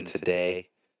 Even today,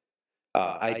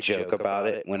 I joke about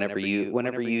it. Whenever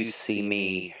you see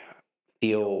me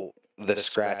feel the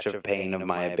scratch of pain of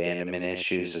my abandonment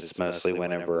issues, it's mostly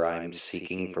whenever I'm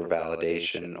seeking for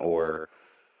validation or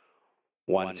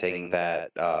wanting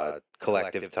that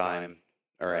collective time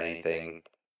or anything,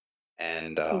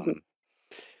 and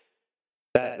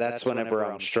that's whenever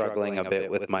I'm struggling a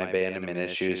bit with my abandonment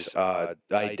issues.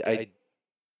 I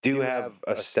do have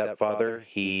a stepfather.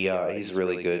 He's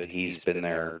really good. He's been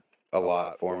there a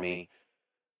lot for me.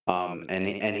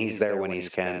 And he's there when he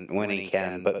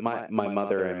can. But my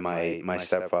mother and my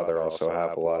stepfather also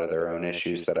have a lot of their own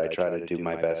issues that I try to do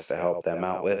my best to help them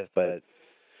out with. But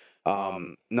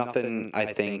nothing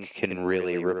I think can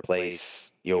really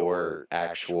replace your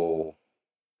actual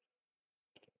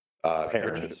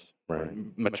Parents, right?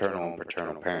 maternal and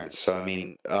paternal parents. So I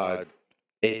mean,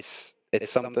 it's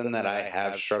something that I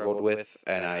have struggled with,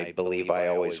 and I believe I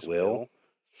always will.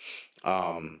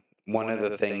 One of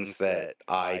the things that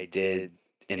I did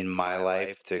in my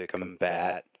life to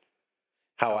combat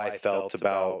how I felt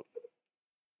about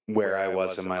where I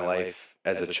was in my life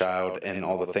as a child and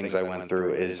all the things I went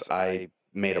through is I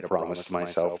made a promise to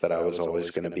myself that I was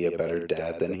always going to be a better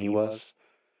dad than he was.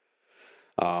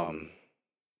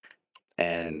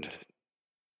 And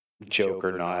joke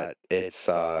or not, it's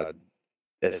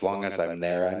as long as I'm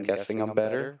there, I'm guessing I'm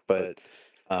better. But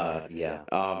yeah.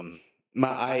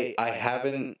 I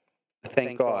haven't,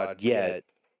 thank God, yet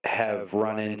have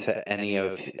run into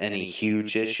any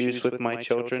huge issues with my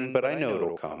children, but I know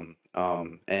it'll come.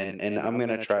 And I'm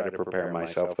gonna try to prepare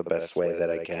myself the best way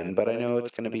that I can, but I know it's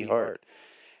gonna be hard.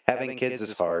 Having kids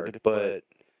is hard, but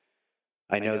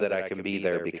I know that I can be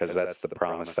there because that's the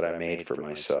promise that I made for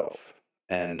myself.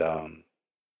 And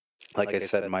like I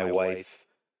said, my wife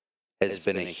has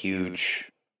been a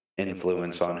huge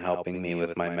influence on helping me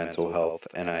with my mental health,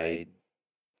 and I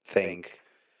think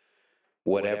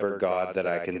whatever God that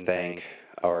I can thank,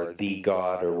 or the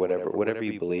God, or whatever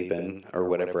you believe in, or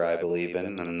whatever I believe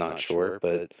in, I'm not sure,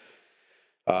 but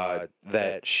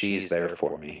that she's there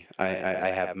for me. I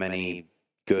have many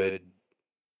good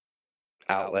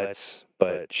outlets,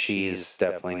 but she's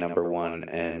definitely number one,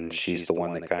 and she's the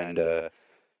one that kind of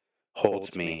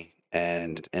holds me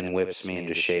and whips me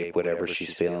into shape, whatever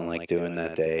she's feeling like doing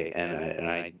that day, and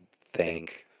I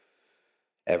thank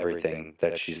everything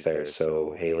that she's there.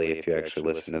 So Haley, if you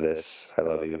actually listen to this, I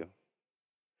love you.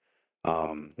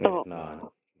 If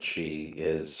not, she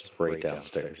is right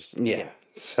downstairs. Yeah.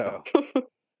 So,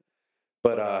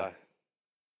 but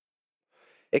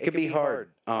it could be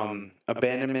hard.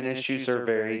 Abandonment issues are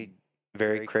very,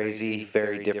 very crazy,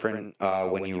 very different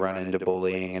when you run into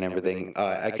bullying and everything.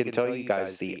 I can tell you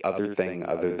guys the other thing,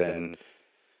 other than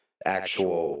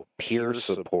actual peer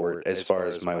support, as far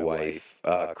as my wife,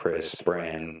 Chris,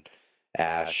 Bran,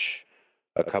 Ash,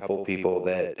 a couple people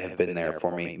that have been there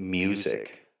for me.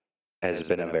 Music has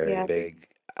been a very big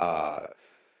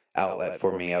outlet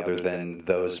for me, other than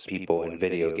those people in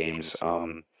video games.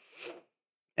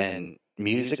 And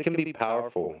music can be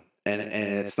powerful, and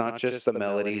it's not just the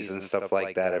melodies and stuff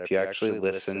like that. If you actually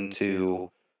listen to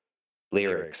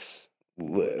lyrics,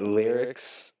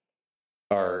 lyrics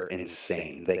are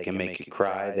insane. They can make you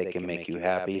cry, they can make you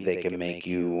happy, they can make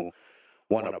you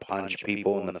want to punch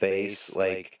people in the face.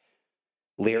 Like,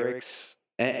 lyrics,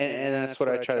 and that's what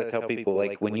I try to tell people.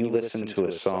 Like, when you listen to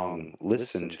a song,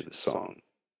 listen to the song,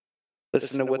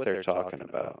 listen to what they're talking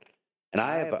about. And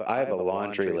I have a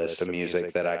laundry list of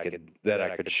music that I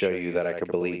could show you, that I could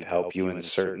believe help you in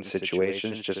certain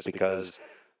situations, just because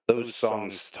those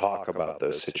songs talk about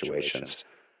those situations.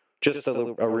 Just a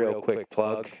real quick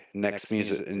plug. Next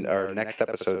our next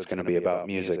episode is going to be about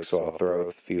music, so I'll throw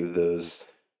a few of those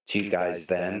to you guys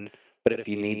then. But if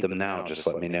you need them now, just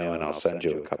let me know and I'll send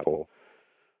you a couple.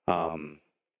 What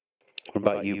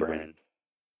about you, Brian?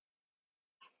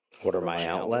 What are my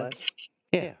outlets?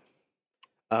 Yeah.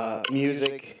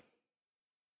 Music.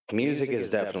 Music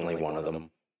is definitely one of them.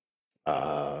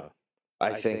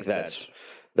 I think that's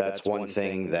one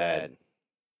thing that,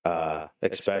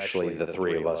 especially the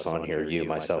three of us on here, you,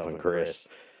 myself, and Chris,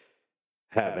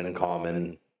 have in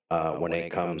common when it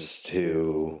comes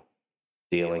to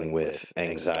dealing with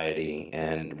anxiety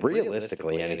and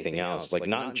realistically anything else. Like,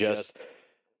 not just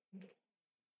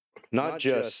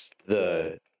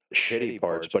the shitty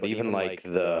parts, but even like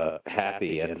the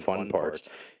happy and fun parts.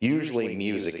 Usually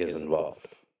music is involved.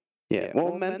 Yeah.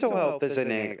 Well, mental health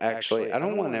isn't actually, I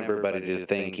don't want everybody to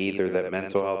think either that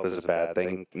mental health is a bad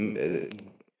thing.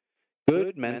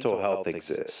 Good mental health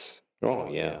exists. Oh,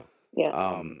 yeah.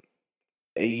 Yeah.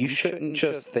 You shouldn't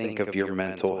just think of your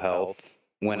mental health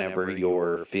whenever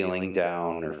you're feeling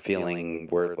down or feeling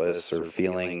worthless or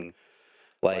feeling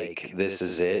like this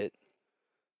is it.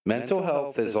 Mental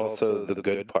health is also the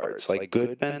good parts. Like,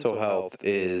 good mental health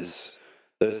is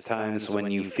those times when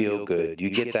you feel good.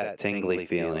 You get that tingly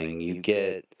feeling. You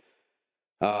get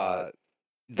the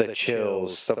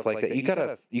chills, stuff like that.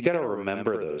 You gotta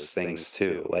remember those things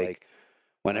too. Like,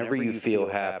 whenever you feel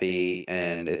happy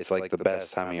and it's like the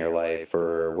best time of your life,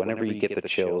 or whenever you get the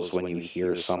chills when you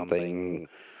hear something,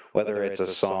 whether it's a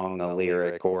song, a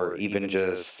lyric, or even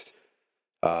just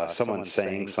someone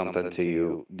saying something to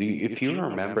you, if you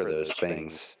remember those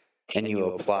things and you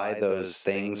apply those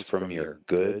things from your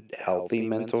good, healthy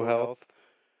mental health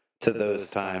to those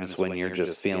times when you're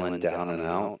just feeling down and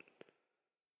out,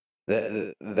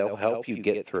 they'll help you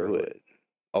get through it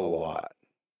a lot.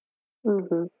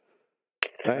 Mm-hmm.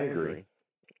 I agree.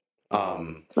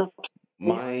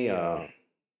 My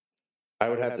I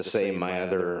would have to say my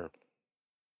other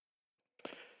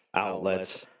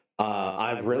outlets.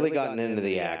 I've really gotten into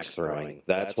the axe throwing.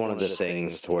 That's one of the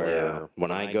things to where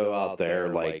when I go out there,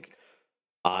 like,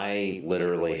 I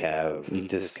literally have You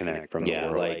disconnect from the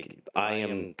world. like I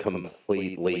am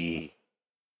completely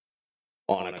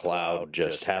on a cloud,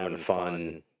 just having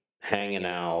fun, hanging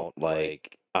out.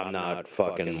 Like I'm not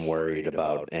fucking worried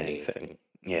about anything.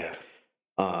 Yeah.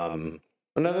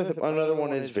 Another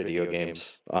one is video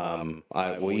games.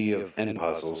 We have And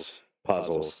puzzles.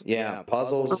 puzzles. Yeah,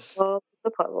 puzzles. Love the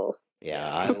puzzles.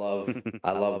 Yeah, I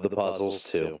love the puzzles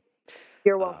too.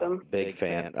 You're welcome. Big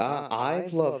fan.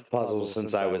 I've loved puzzles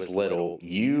since I was little.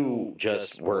 You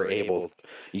just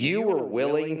you were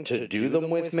willing to do them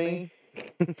with me.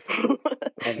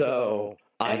 So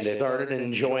I started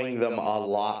enjoying them a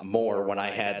lot more when I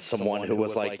had someone who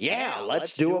was like, yeah,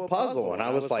 let's do a puzzle. And I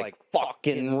was like,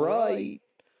 fucking right.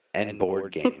 And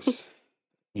board games.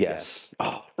 Yes.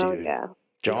 Oh, Oh dude. yeah.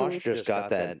 Josh just got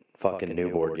that fucking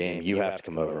new board game. You have to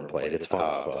come over and play it. It's fun.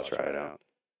 I'll try it out.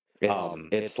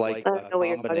 It's like I a don't know what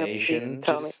you're talking about. combination.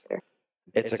 Tell me later.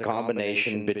 It's a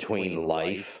combination between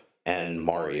Life and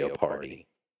Mario Party.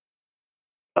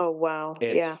 Oh wow.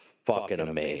 It's Yeah. fucking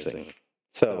amazing.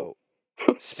 So,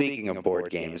 speaking of board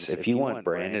games, if you want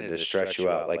Brandon to stress you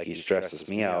out like he stresses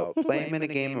me out, play him in a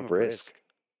game of Risk.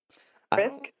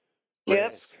 Risk?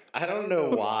 Yep. I don't know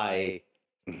why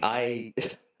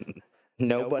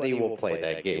nobody will play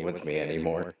that game with me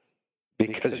anymore.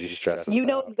 Because you stress us You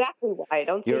know out. exactly why.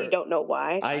 Don't say you don't know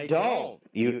why. I don't.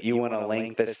 You want to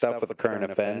link this stuff with current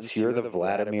events? You're the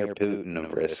Vladimir Putin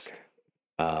of Risk.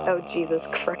 Oh Jesus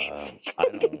Christ.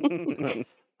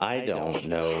 I don't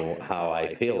know how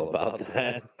I feel about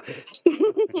that.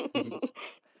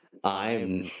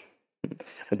 I'm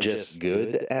just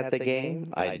good at the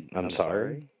game. I'm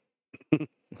sorry.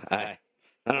 I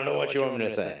don't know what you want me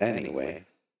to say. Anyway.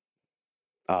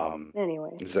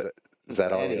 Anyway. Is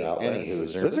that all the outlets? Any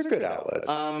hooser. Those are good outlets.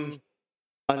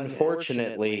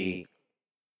 Unfortunately,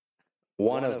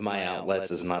 one of my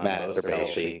outlets is not Masturbation.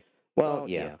 healthy. Well,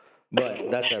 yeah, but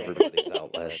that's everybody's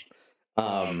outlet.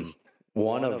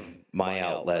 One of my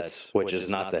outlets, which is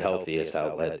not the healthiest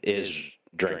outlet, is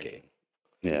drinking.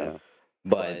 Yeah.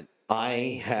 But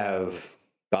I have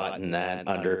gotten that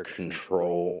under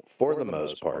control for the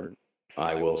most part,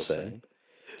 I will say.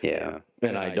 Yeah.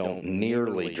 And I don't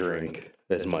nearly drink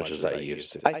as much as I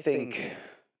used to. I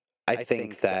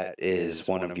think that is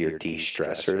one of your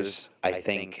de-stressors. I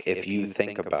think if you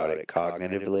think about it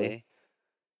cognitively,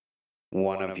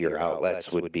 one of your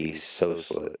outlets would be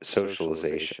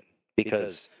socialization.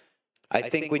 Because I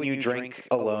think when you drink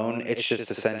alone, it's just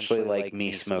essentially like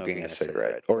me smoking a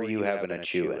cigarette or you having a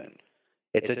chew in.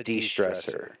 It's a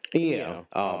de-stressor. Yeah.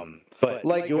 But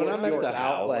Like, when I'm at your the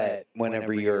outlet,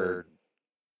 whenever you're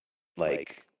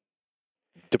like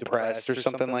depressed or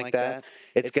something like that,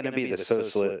 it's going to be the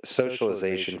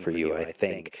socialization for you, I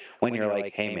think. When you're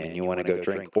like, hey man, you want to go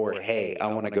drink, or hey, I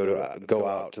want to go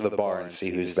out to the bar and see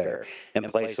who's there and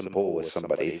play some pool with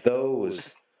somebody.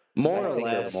 Those More I or think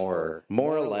are less,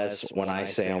 more when I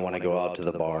say I want to go out to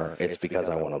the bar, it's because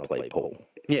I want to play pool.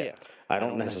 yeah. I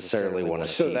don't necessarily want to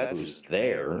So see that's- who's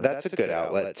there. That's a good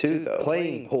outlet too, though.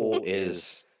 Playing pool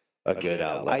is a good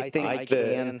outlet. I think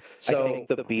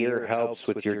the beer helps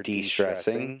with your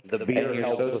de-stressing. the beer and your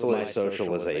helps with my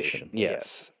socialization.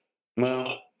 Yes.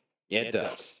 Well, It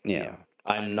does. yeah.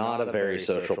 I'm not a very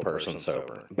social person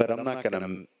sober. But I'm not going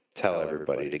to tell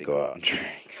everybody to go out and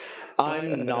drink.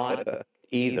 I'm not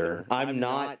either. I'm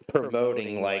not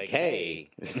promoting like,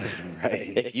 hey,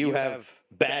 Right. if you have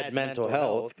bad mental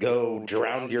health, go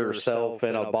drown yourself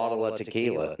in a bottle of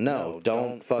tequila. No,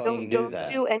 don't fucking do Don't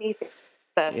that. do anything.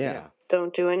 Excess. Yeah.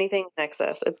 Don't do anything in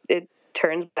excess. It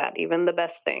turns bad. Even the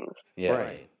best things. Yeah.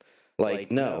 Right.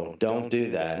 Like, no, don't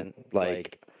do that.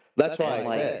 Like, that's why I And,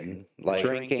 like, said, like,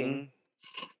 Drinking,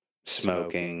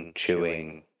 smoking,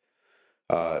 chewing,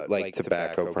 like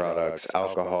tobacco products,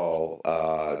 alcohol,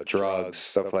 drugs,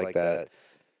 stuff like that.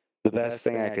 The best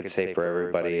thing I could say for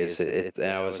everybody is, and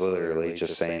I was literally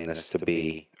just saying this to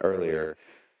B earlier,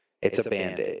 it's a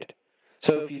Band-Aid.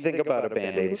 So if you think about a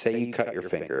Band-Aid, say you cut your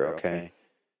finger, okay,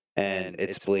 and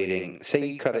it's bleeding. Say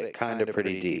you cut it kind of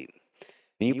pretty deep.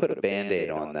 And you put a Band-Aid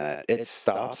on that, it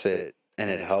stops it and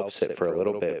it helps it for a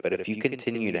little bit. But if you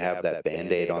continue to have that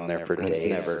Band-Aid on there for days, it's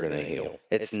never going to heal.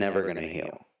 it's never going to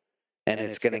heal. And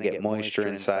it's going to get moisture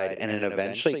inside, and it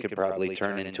eventually could probably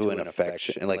turn into an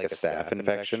infection, like a staph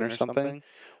infection or something,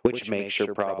 which makes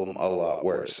your problem a lot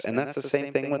worse. And that's the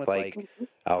same thing with like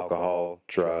alcohol,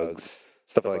 drugs,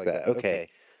 stuff like that. Okay,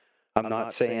 I'm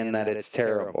not saying that it's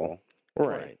terrible,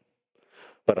 Right.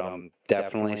 but I'm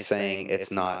definitely saying it's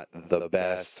not the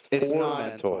best It's for not-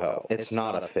 mental health. It's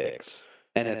not a fix.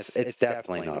 And it's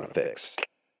definitely not a fix.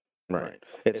 Right.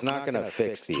 It's not going to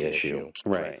fix the issue.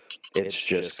 Right. It's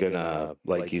just going to,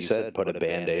 like you said, put a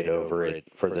Band-Aid over it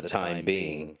for the time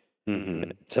being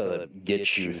Mm-hmm. to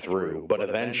get you through. But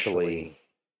eventually,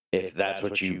 if that's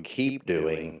what you keep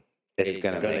doing, It's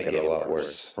going to make it a lot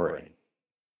worse. Right.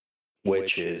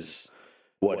 Which is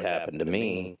what happened to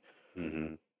me,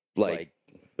 Mm-hmm. like,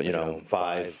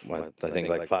 I think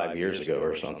like 5 years ago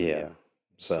or something. Yeah.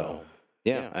 So,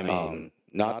 yeah, I mean,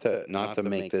 not to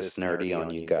make this nerdy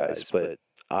on you guys, but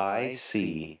I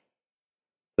see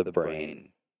the brain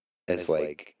as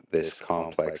like this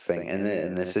complex thing, and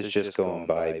this is just going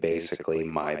by basically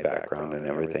my background and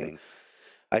everything.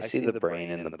 I see the brain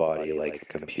and the body like a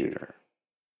computer,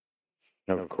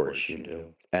 of course you do.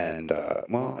 and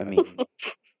well, I mean,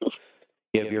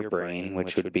 you have your brain,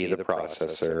 which would be the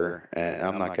processor, and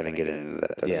I'm not going to get into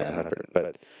that. That's Yeah. another.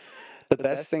 But the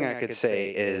best thing I could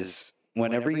say is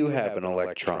whenever you have an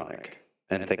electronic,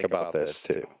 and think about this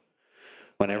too.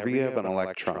 Whenever you have an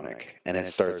electronic and it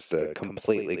starts to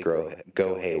completely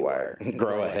go haywire,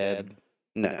 Grow a head.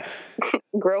 no,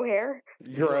 Grow hair?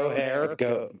 Grow hair.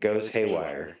 goes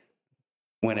haywire.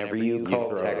 Whenever you call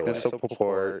throw it technical away.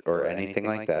 support or anything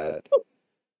like that,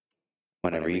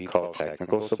 whenever you call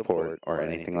technical support or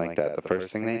anything like that, the first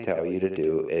thing they tell you to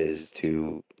do is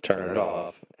to turn it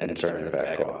off and turn it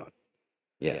back on.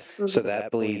 Yes. So that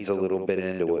bleeds a little bit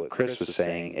into what Chris was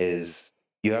saying is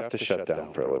you have to shut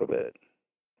down for a little bit.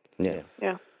 Yeah.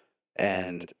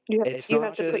 And You have, it's you not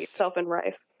have to just, put yourself in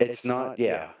rice. it's not,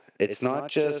 yeah, it's not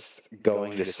just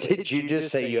going to sleep. Did you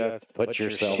just say you have to put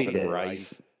yourself She in did.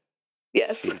 rice?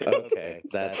 Yes. Okay,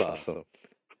 that's awesome.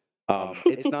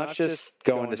 It's not just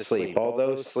going to sleep,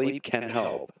 although sleep can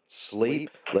help.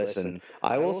 Sleep. Listen,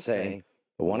 I will say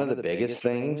one of the biggest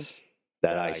things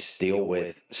that I still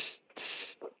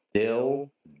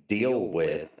deal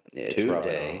with It's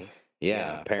today.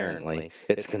 Yeah, apparently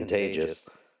it's contagious.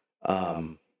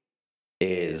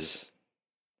 Is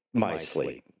my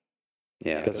sleep,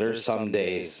 Yeah. because there's some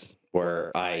days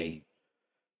where I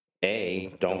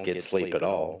don't get sleep at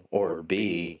all, or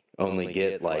B only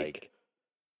get like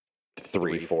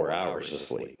 3-4 hours of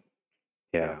sleep,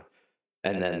 Yeah.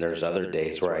 and then there's other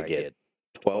days where I get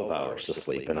 12 hours of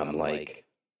sleep, and I'm like,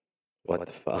 what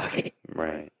the fuck?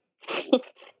 Right.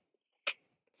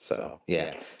 So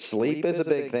yeah, sleep is a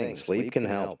big thing. Sleep can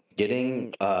help.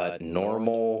 Getting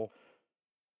normal,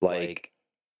 like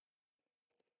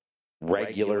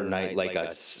regular night,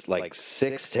 like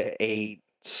 6 to 8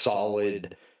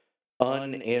 solid,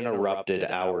 uninterrupted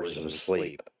hours of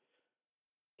sleep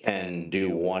can do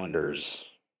wonders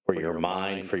for your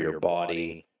mind, for your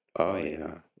body. Oh,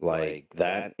 yeah. Like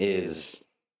that is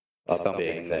a Something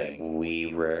big that thing.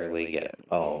 we rarely get.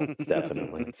 Oh,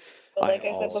 definitely. But like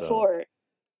I said before,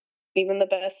 even the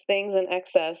best things in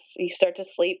excess, you start to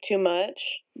sleep too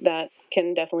much, that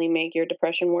can definitely make your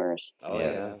depression worse. Oh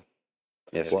Yes. yeah.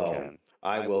 Yes, Well, it can.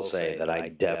 I will say that I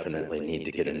definitely need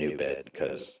to get a new bed,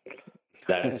 because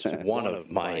that is one of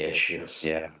my issues.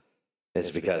 Yeah.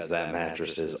 It's because that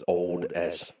mattress is old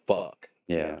as fuck.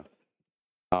 Yeah.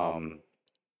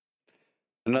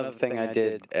 Another thing I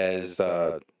did as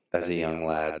a young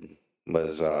lad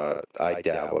was I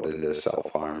dabbled into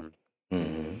self-harm.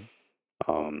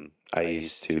 Mm-hmm. I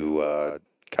used to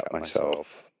cut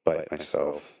myself, bite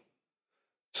myself,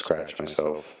 scratch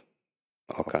myself,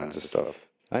 all kinds of stuff.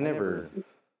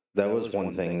 That was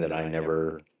one thing that I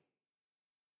never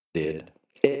did.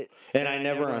 And I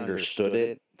never understood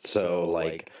it. So,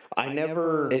 like,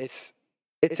 It's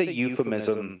a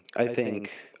euphemism, I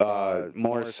think,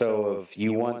 more so of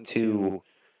you want to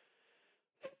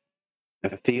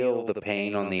feel the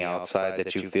pain on the outside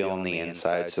that you feel on the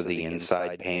inside, so the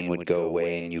inside pain would go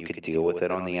away and you could deal with it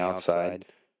on the outside.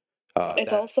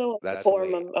 It's also a that's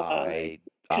form the way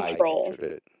of control. I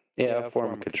pictured it. Yeah, a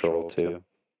form of control too.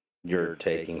 you're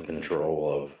taking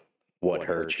control of what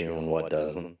hurts you and what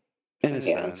doesn't. In a Yeah.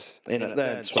 sense. And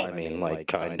that's what I mean, like,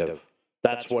 kind of.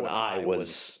 That's what I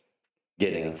was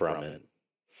getting from it.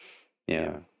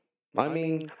 Yeah. I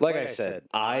mean, like I said,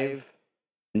 I've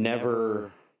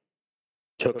never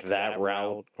took that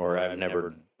route, or I've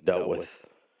never dealt with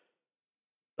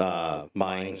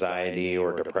my anxiety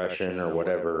or depression or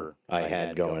whatever I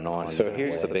had going on. So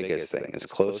here's the biggest thing. As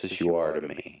close as you are to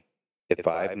me, if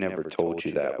I've never told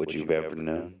you that, would you have ever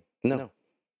known? No.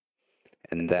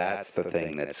 And that's the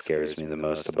thing that scares me the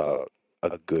most about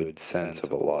a good sense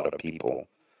of a lot of people.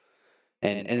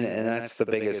 And that's the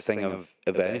biggest thing of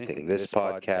anything. This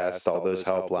podcast, all those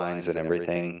helplines and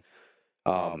everything,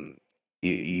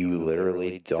 you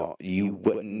literally you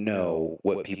wouldn't know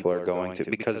what people are going to,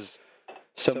 because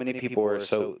so many people are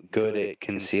so good at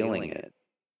concealing it.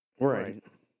 Right.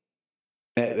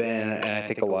 And I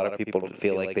think a lot of people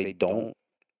feel like they don't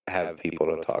have people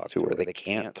to talk to, or they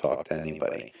can't talk to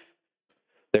anybody.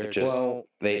 They're just,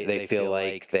 they feel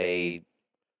like they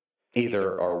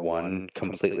either are, one,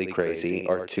 completely crazy,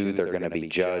 or two, they're going to be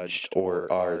judged,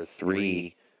 or are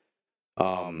three,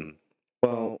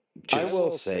 Well, I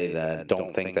will say that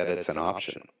don't think that it's an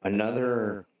option.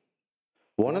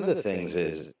 one of the things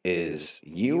is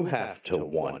you have to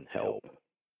want help.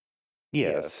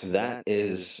 Yes. That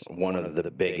is one of the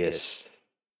biggest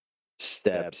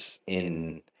steps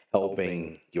in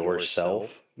helping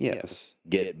yourself Yes.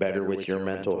 get better with your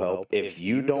mental health. If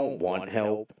you don't want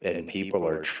help and people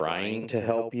are trying to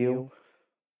help you,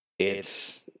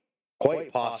 it's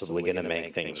quite possibly going to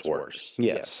make things worse.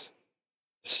 Yes.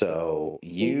 So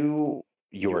you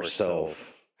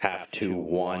yourself have to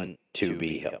want to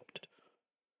be helped.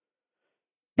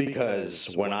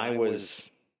 Because when I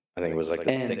think it was like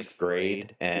the 6th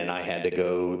grade, and I had to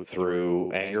go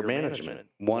through anger management.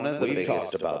 One of the We've biggest,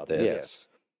 talked about this. Yes.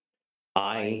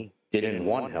 I didn't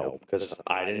want help because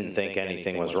I didn't think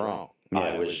anything was wrong.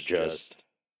 I was just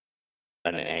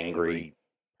an angry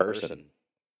person.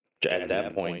 At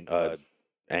that point,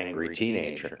 angry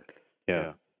teenager.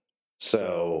 Yeah.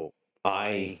 So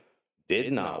I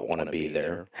did not want to be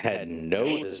there, had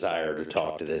no desire to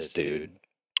talk to this dude.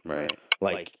 Right.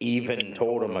 Like, even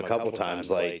told him a couple times,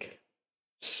 like,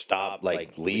 stop,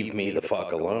 like, leave me the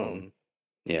fuck alone.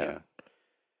 Yeah.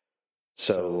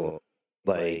 So,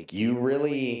 like, you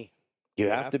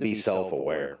have to be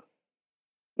self-aware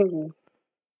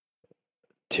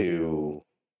to,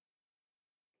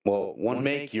 Well,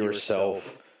 make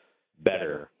yourself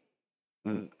better.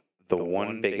 the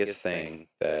one biggest thing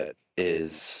that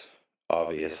is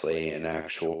obviously an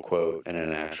actual quote and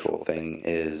an actual thing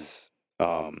is,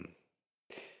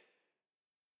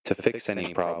 to fix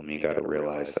any problem, you got to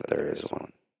realize that there is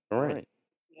one. All right.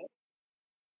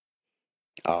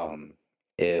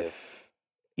 If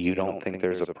you don't think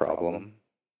there's a problem,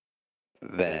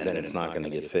 then Then it's not going to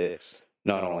get fixed.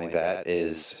 not only that,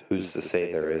 is who's to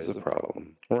say there is a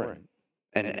problem? Right.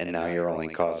 And now you're only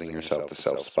causing yourself to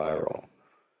self-spiral.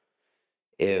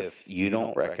 If you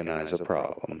don't recognize a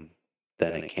problem,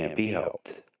 then it can't be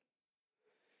helped.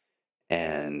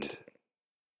 And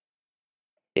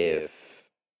if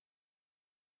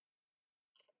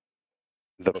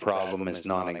the problem is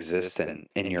non-existent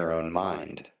in your own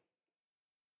mind,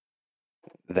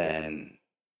 then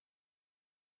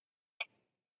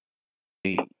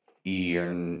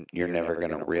you're never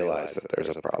going to realize that there's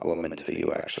a problem until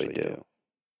you actually do.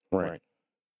 Right.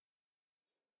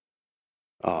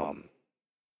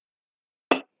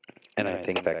 And I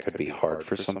think that could be hard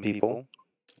for some people.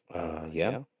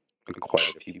 Yeah.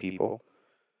 Quite a few people.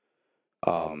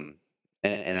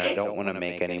 And I don't want to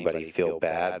make anybody feel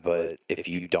bad, but if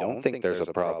you don't think there's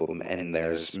a problem and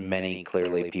there's many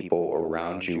clearly people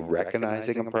around you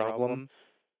recognizing a problem,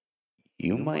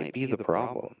 you might be the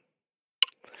problem.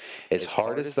 As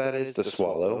hard as that is to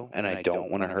swallow, and I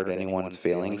don't want to hurt anyone's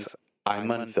feelings,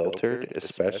 I'm unfiltered,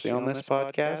 especially on this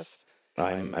podcast.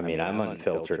 I'm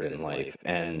unfiltered in life,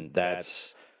 and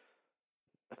that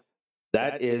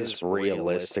is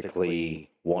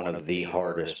realistically one of the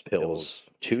hardest pills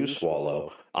to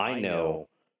swallow. I know,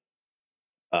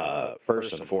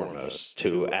 first and foremost,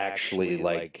 to actually,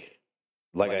 like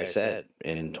I said,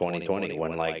 in 2020,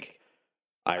 when, like,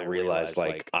 I realized,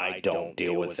 like, I don't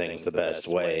deal with things the best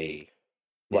way,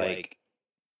 like,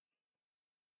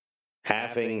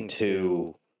 having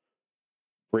to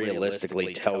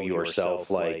realistically tell yourself,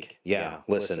 like, yeah,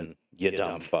 listen, you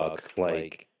dumb fuck,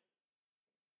 like,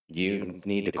 you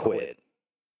need to quit.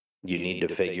 You need to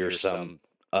figure some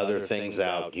other things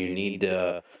out. You need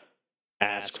to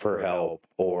ask for help,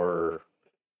 or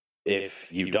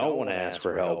if you don't want to ask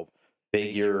for help,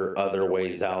 figure other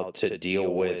ways out to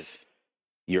deal with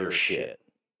your shit.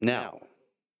 Now,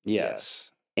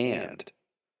 yes, and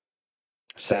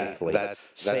Safely. That's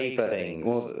Safe the things.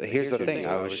 Well, here's the thing.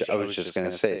 I was just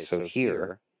gonna say. So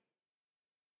here,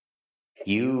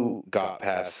 you got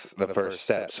past the first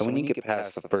step. So when you get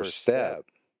past the first step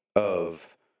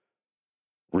of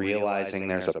realizing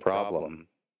there's a problem,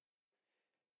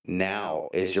 now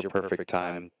is your perfect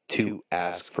time to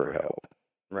ask for help.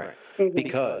 Right.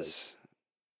 Because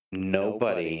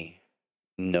nobody,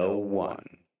 no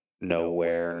one,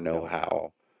 nowhere, no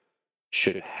how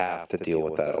should have to deal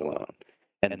with that alone.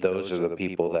 And those are the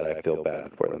people that I feel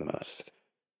bad for the most.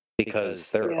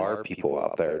 Because there are people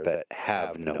out there that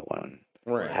have no one,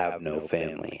 have no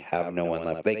family, have no one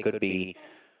left. They could be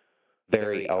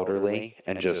very elderly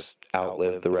and just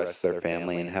outlive the rest of their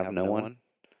family and have no one.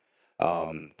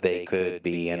 They could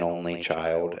be an only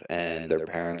child and their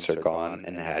parents are gone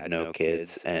and had no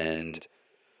kids and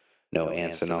no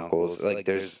aunts and uncles. Like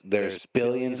there's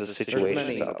billions of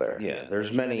situations out there. Yeah,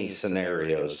 there's many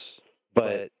scenarios.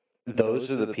 But those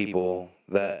are the people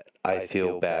that I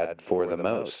feel bad for the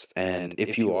most. And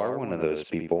if you are one of those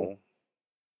people,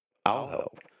 I'll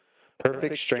help.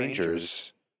 Perfect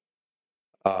strangers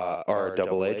are a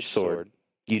double-edged sword.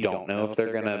 You don't know if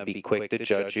they're gonna be quick to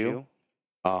judge you,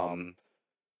 and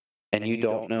you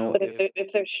don't know But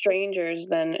if they're strangers,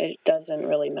 then it doesn't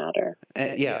really matter.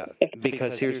 yeah,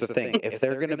 because here's the thing: if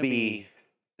they're gonna be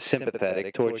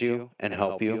sympathetic towards you and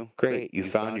help you, great, you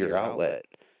found your outlet.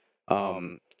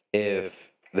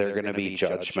 If they're gonna be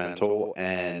judgmental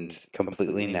and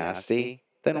completely nasty,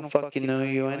 they don't fucking know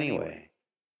you anyway.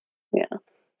 Yeah.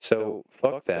 So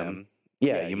fuck them.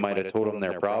 Yeah, you might have told them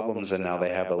their problems and now they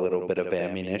have a little bit of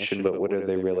ammunition, but what are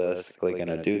they realistically going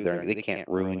to do? They can't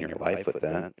ruin your life with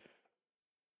that.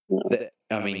 No.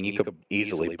 I mean, you could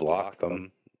easily block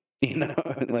them, you know,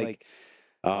 like,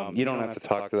 you don't have to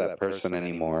talk to that person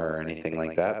anymore or anything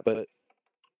like that, but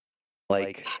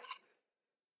like,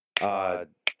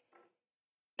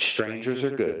 strangers are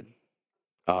good.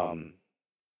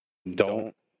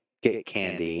 Don't get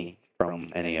candy from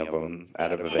any of them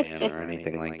out of a van or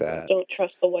anything like that. Don't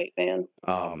trust the white van.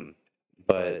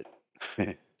 But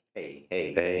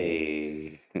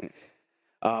Hey.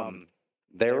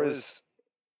 there was.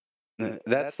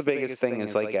 That's the biggest thing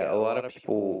is like a lot of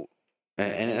people,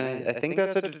 and I think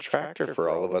that's a detractor for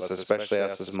all of us, especially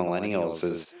us as millennials,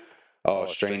 is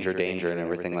stranger danger and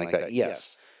everything like that.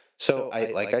 Yes. So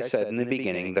like I said in the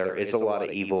beginning, there is a lot of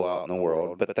evil out in the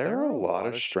world, but there are a lot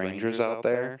of strangers out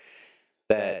there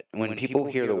that when people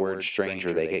hear the word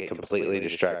stranger, they get completely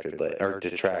distracted or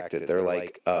detracted. They're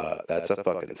like, that's a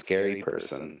fucking scary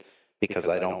person because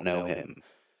I don't know him.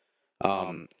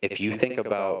 If you think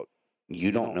about,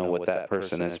 you don't know what that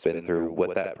person has been through,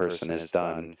 what that person has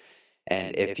done,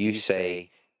 and if you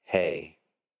say, hey,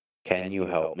 can you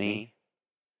help me?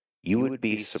 You would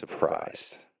be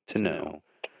surprised to know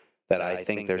that I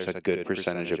think there's a good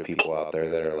percentage of people out there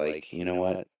that are like, you know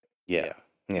what? Yeah,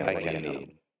 Yeah, I what do you can help.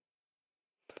 need?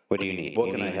 What do you need?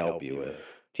 What can I help you with?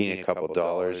 Do you need a couple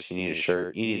dollars? You need a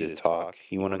shirt? You need to talk?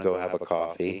 You want to go have a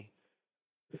coffee?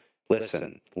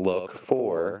 Listen, look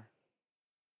for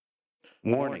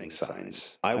warning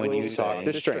signs when you talk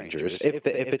to strangers. If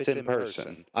it's in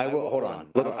person, I will hold on.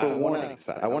 look for warning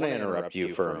signs. I want to interrupt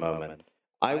you for a moment.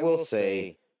 I will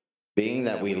say, being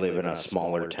that we live in a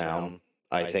smaller town,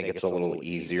 I think it's a little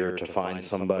easier to find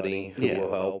somebody who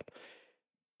will help.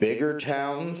 Bigger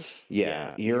towns,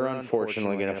 yeah, you're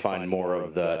unfortunately going to find more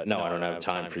of the, no, I don't have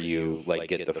time for you, like,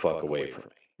 get the fuck away from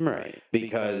me. Right.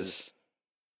 Because,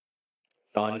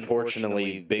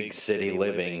 unfortunately, big city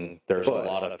living, there's a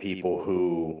lot of people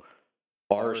who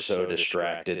are so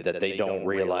distracted that they don't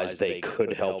realize they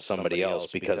could help somebody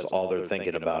else because all they're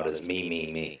thinking about is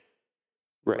me.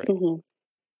 Right. Mm-hmm.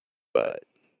 But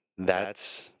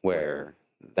that's where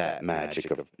that magic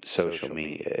of social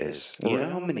media is. You know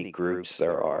how many groups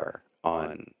there are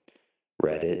on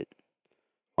Reddit,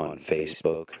 on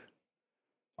Facebook,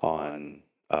 on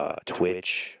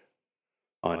Twitch,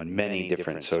 on many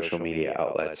different social media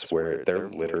outlets where they're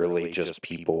literally just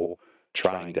people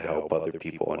trying to help other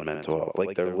people in mental health.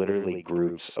 Like they're literally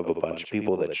groups of a bunch of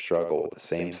people that struggle with the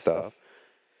same stuff,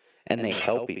 and they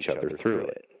help each other through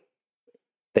it.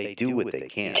 They do what they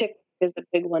can. TikTok is a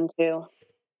big one too.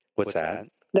 What's that?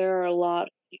 There are a lot.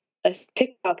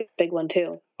 TikTok is a big one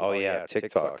too. Oh yeah,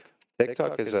 TikTok.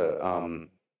 TikTok is a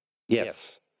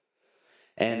yes.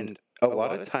 And a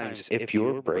lot of times, if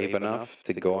you're brave enough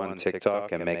to go on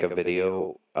TikTok and make a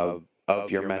video of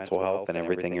your mental health and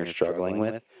everything you're struggling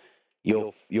with,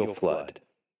 you'll flood.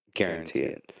 Guarantee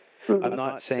it. I'm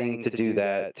not saying to do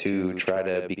that to try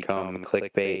to become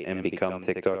clickbait and become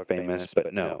TikTok famous,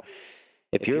 but no.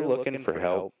 If you're looking for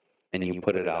help and you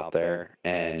put it out there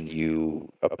and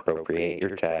you appropriate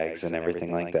your tags and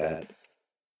everything like that,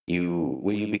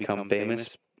 will you become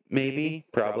famous? Maybe,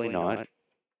 probably not.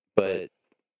 But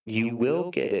you will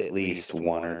get at least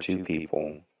one or two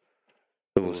people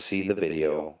who will see the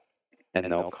video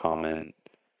and they'll comment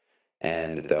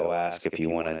and they'll ask if you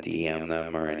want to DM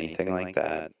them or anything like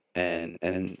that, and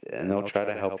they'll try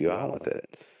to help you out with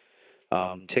it.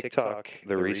 TikTok,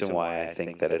 the reason why I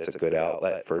think that it's a good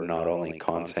outlet for not only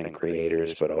content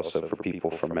creators but also for people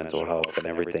for mental health and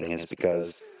everything is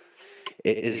because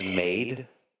it is made,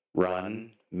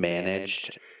 run,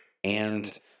 managed,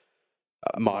 and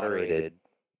moderated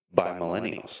by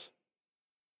millennials.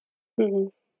 Mm-hmm.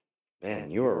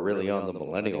 Man, you are really on the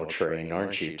millennial train,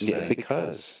 aren't you? Yeah,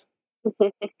 because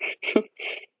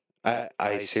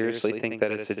I seriously think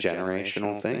that it's a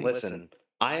generational thing. Listen,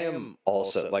 I am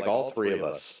also, like, all three of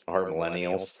us are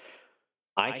millennials.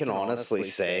 I can honestly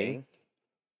say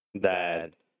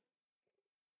that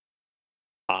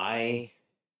I'm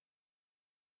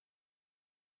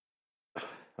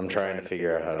trying to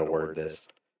figure out how to word this.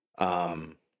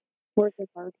 Words are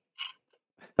hard.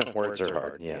 Words are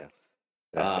hard, yeah.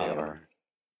 That they are.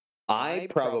 I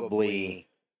probably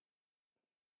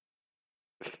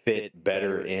fit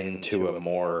better into a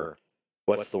more,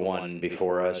 what's the one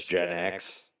before us, Gen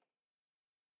X?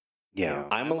 Yeah.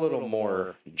 I'm a little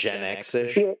more Gen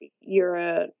X-ish. You're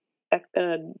a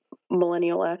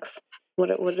millennial X. What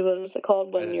is it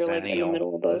called when you're like in the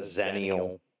middle of A both?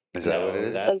 Zennial. Is that what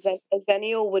it is? A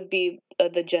Zennial would be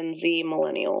the Gen Z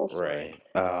millennials. Right.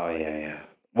 Oh, yeah.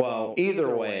 Well,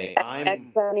 either way, I'm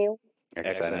X-Zennial.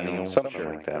 Exennial, something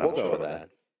like that. We'll go with that.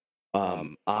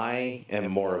 I am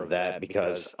more of that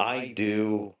because I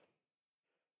do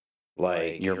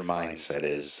like Your mindset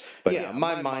is. But yeah,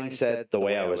 my mindset, the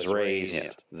way I was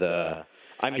raised, Your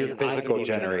physical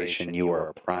generation, you are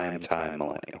a prime time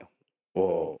millennial.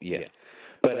 Well, yeah.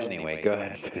 But anyway, go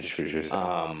ahead and finish what you're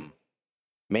saying.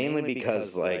 Mainly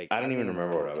because, like, I don't even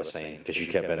remember what I was saying because you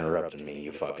kept interrupting me,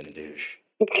 you fucking douche.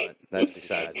 But that's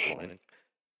besides the point.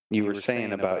 You were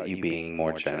saying about you being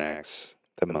more Gen X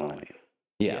than millennial.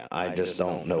 Yeah, I just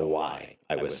don't know why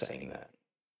I was saying that.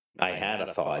 I had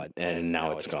a thought, and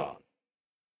now it's gone.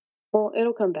 Well,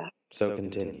 it'll come back. So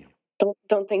continue.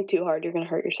 Don't think too hard. You're gonna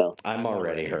hurt yourself. I'm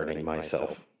already hurting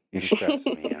myself. You're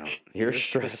stressing me out. You're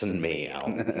stressing me out.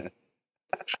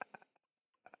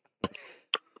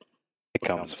 It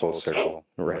comes full circle.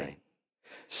 Right.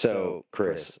 So,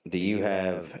 Chris, do you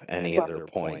have any other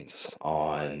points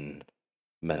on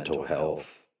mental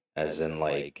health, as in,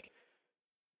 like,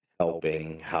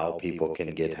 helping, how people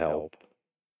can get help?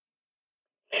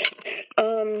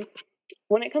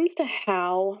 When it comes to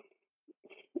how,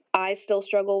 I still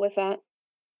struggle with that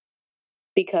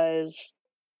because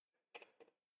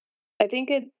I think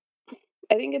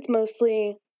it's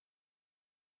mostly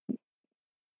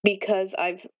because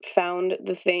I've found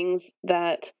the things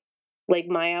that, like,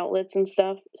 my outlets and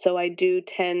stuff. So I do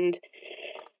tend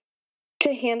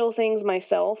to handle things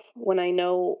myself when I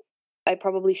know I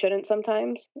probably shouldn't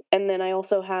sometimes. And then I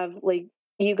also have, like,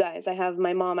 you guys, I have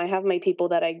my mom, I have my people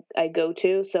that I go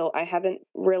to. So I haven't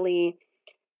really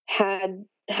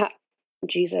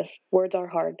Jesus, words are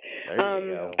hard. There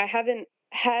you go. I haven't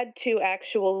had to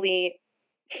actually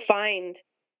find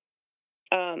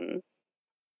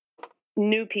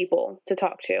new people to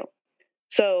talk to.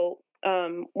 So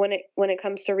when it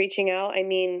comes to reaching out, I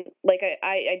mean, like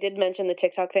I did mention the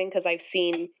TikTok thing because I've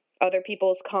seen other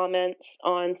people's comments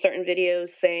on certain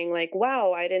videos saying, like,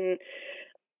 wow, I didn't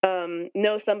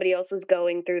know somebody else was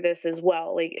going through this as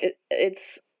well. Like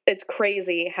it's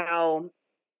crazy how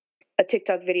a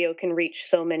TikTok video can reach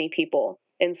so many people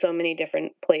in so many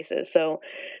different places. So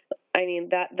I mean,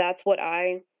 that's what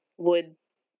I would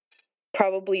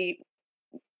probably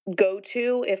go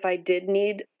to if I did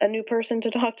need a new person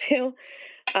to talk to.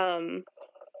 But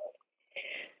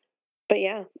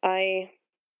yeah, I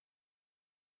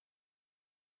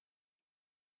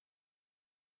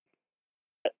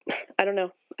don't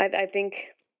know. I think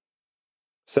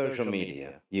Social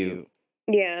media.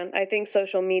 yeah, I think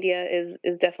social media is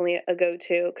definitely a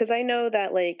go-to because I know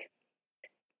that, like,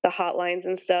 the hotlines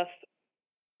and stuff,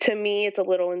 to me it's a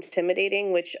little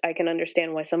intimidating, which I can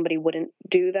understand why somebody wouldn't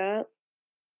do that.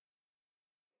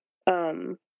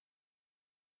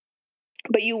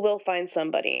 But you will find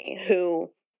somebody who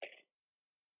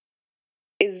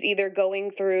is either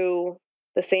going through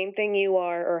the same thing you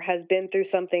are or has been through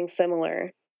something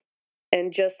similar,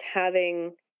 and just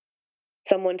having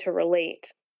someone to relate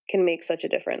can make such a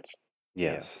difference.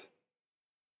 Yes.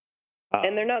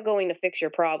 And they're not going to fix your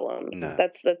problems. No.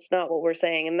 That's not what we're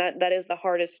saying. And that is the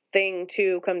hardest thing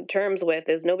to come to terms with,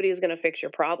 is nobody's going to fix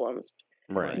your problems.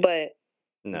 Right. But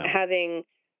No. having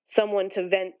someone to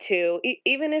vent to,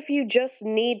 even if you just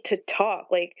need to talk,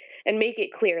 like, and make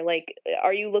it clear, like,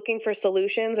 are you looking for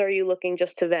solutions or are you looking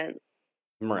just to vent?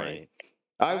 Right.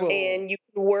 I will. And you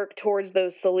can work towards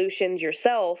those solutions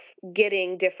yourself,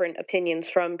 getting different opinions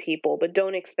from people, but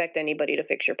don't expect anybody to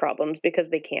fix your problems because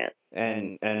they can't.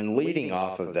 And leading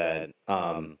off of that,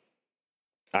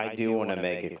 I do want to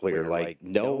make it clear, like,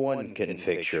 no one can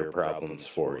fix your problems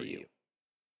for you.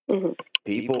 Mm-hmm.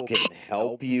 People can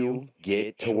help you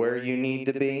get to where you need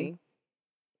to be,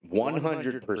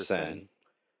 100%,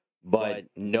 but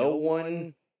no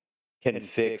one can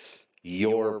fix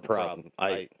your problem.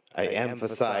 I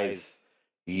emphasize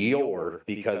your,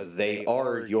 because they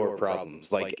are your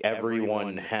problems. Like,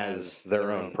 everyone has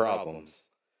their own problems.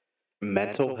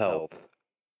 mental health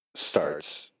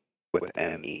starts with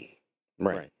ME.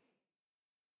 Right.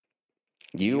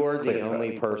 You are the Clear cut.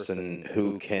 only person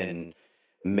who can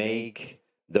make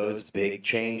those big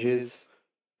changes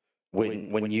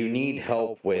when you need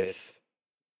help with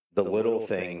the little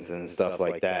things and stuff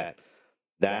like that.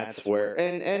 That's where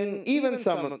and even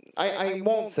some I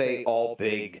won't say all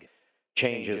big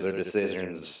changes or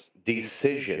decisions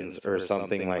or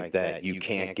something like that you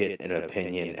can't get an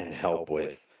opinion and help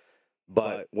with.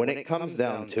 But when it comes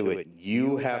down to it,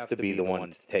 you have to be the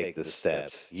one to take the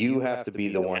steps. You have to be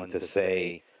the one to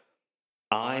say,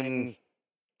 I'm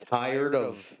tired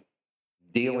of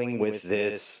dealing with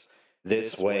this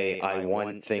way. I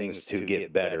want things to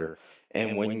get better.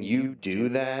 And when you do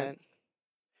that,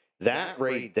 that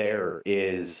right there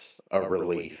is a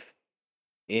relief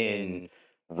in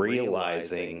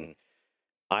realizing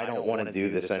I don't want to do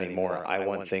this anymore. I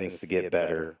want things to get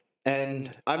better.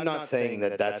 And I'm not saying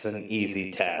that that's an easy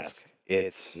task.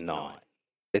 It's not.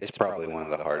 It's probably one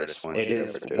of the hardest ones. It you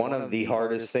is ever do. one of the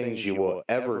hardest things you will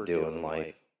ever do in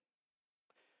life.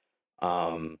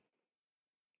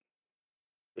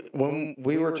 When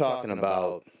we were talking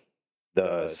about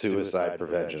the suicide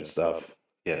prevention stuff,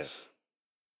 Yes.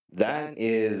 that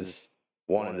is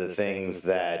one of the things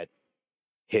that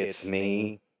hits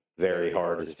me very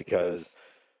hard, is because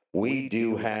we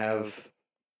do have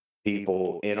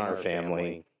people in our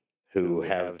family who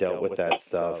have dealt with that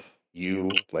stuff.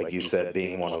 You, like you said,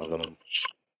 being one of them.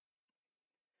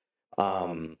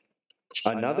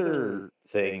 Another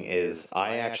thing is,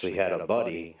 I actually had a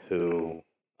buddy who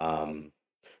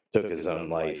took his own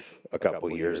life a couple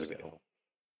years ago.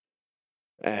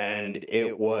 And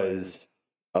it was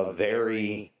a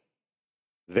very,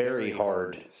 very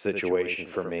hard situation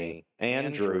for me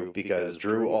and Drew, because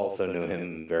Drew also knew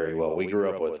him very well. We grew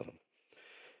up with him.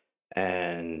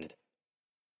 And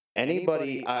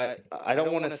anybody, I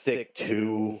don't want to stick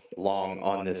too long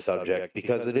on this subject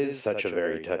because it is such a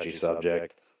very touchy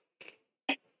subject.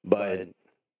 But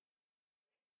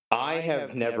I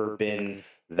have never been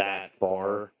that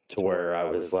far to where I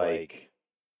was like,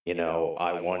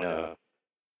 I want to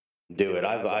do it.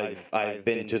 I've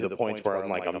been to the point where I'm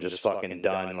like, I'm just fucking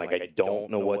done. Like, I don't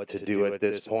know what to do at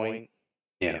this point.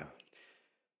 Yeah.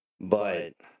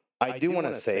 But I do want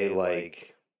to say,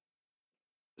 like,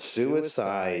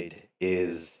 suicide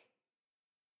is,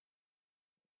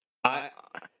 I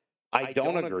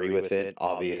don't agree with it.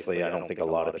 Obviously, I don't think a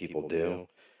lot of people do.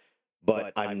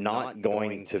 But I'm not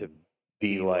going to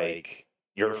be like,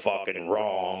 you're fucking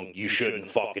wrong. You shouldn't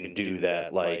fucking do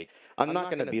that. Like, I'm not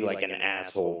going to be like an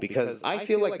asshole, because I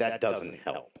feel like that doesn't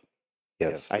help.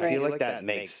 Yes. I feel like that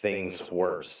makes things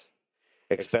worse,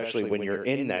 especially when you're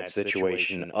in that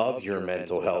situation of your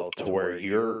mental health, to where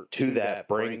you're to that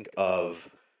brink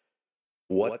of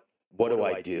what do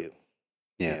I do?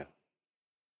 Yeah.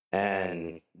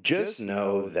 And just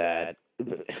know that,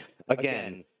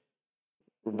 again,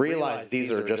 realize these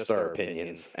are just our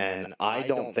opinions, and I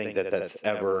don't think that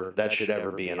that should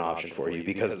ever be an option for you,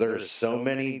 because there's so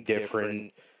many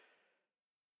different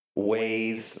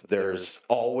ways. There's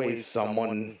always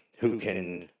someone who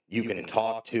you can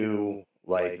talk to.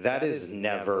 Like, that is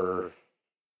never,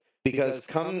 because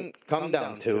come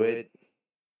down to it,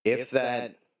 if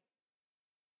that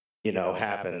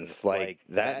happens, like,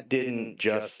 that didn't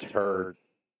just hurt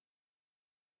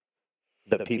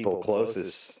the people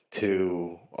closest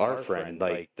to our friend,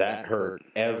 like, that hurt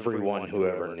everyone who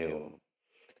ever knew him.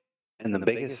 And the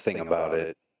biggest thing about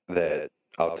it that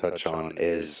I'll touch on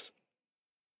is,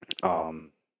 Hold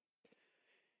on.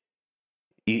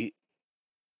 if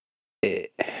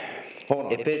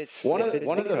it's One of the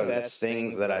because- best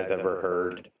things that I've ever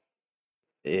heard,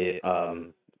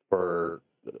 for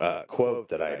a quote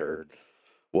that I heard,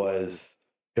 was,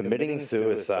 committing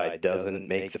suicide doesn't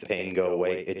make the pain go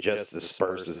away, it just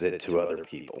disperses it to other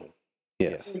people.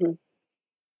 Yes.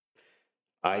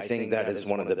 I think that is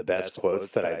one of the best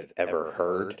quotes that I've ever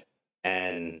heard.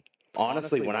 And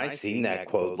honestly, when I seen that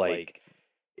quote, like,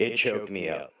 it choked me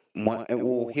up.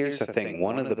 Well, here's the thing.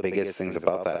 One of the biggest things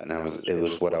about that, and it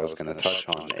was what I was going to touch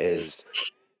on, is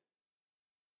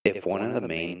if one of the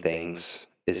main things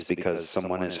is because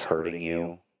someone is hurting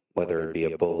you, whether it be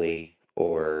a bully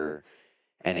or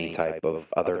any type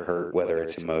of other hurt, whether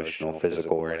it's emotional,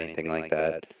 physical, or anything like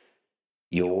that,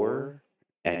 your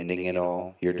ending it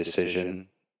all, your decision,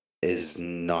 is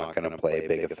not going to play a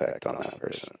big effect on that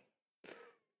person.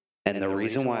 And the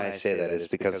reason why I say that is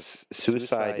because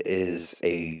suicide is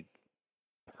a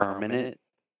permanent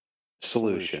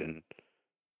solution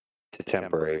to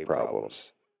temporary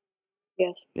problems.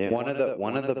 Yes. Yeah. One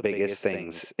of the biggest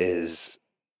things is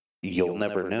you'll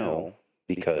never know,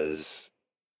 because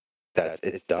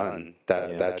it's done.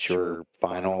 That's your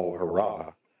final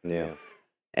hurrah. Yeah.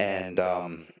 And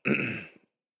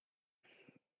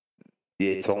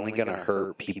it's only going to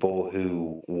hurt people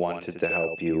who wanted to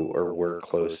help you or were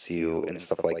close to you and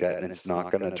stuff like that. And it's not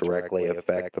going to directly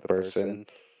affect the person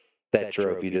that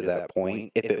drove you to that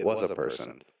point if it was a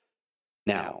person.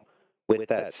 Now, with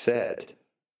that said,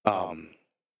 I'm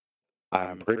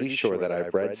pretty sure that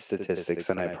I've read statistics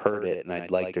and I've heard it, and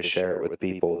I'd like to share it with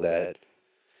people, that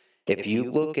if you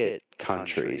look at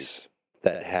countries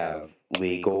that have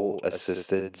legal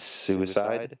assisted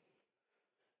suicide,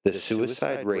 the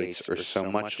suicide rates are so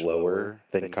much lower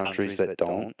than countries that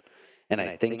don't. And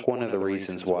I think one of the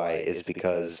reasons why is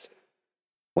because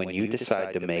when you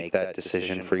decide to make that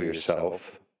decision for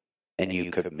yourself and you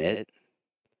commit,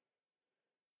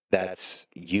 that's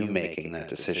you making that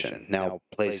decision. Now,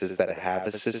 places that have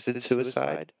assisted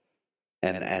suicide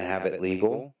and have it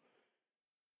legal,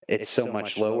 it's so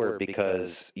much lower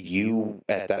because you,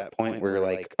 at that point, where you're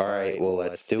like, all right, well,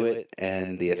 let's do it.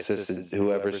 And the assisted,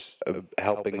 whoever's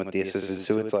helping with the assisted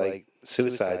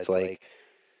suicide's like,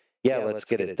 yeah, let's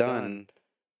get it done.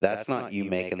 That's not you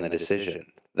making the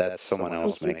decision. That's someone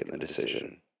else making the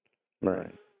decision.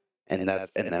 Right. And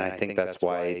then I think that's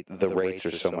why the rates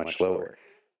are so much lower.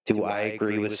 Do I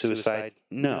agree with suicide?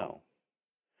 No.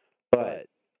 But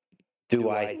do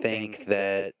I think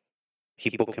that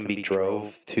people can be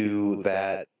drove to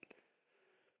that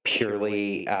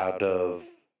purely out of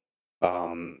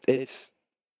it's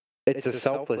a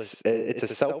selfish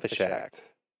act.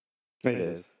 It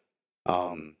is.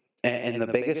 And the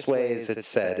biggest way is it's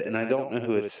said, and I don't know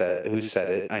who said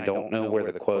it. I don't know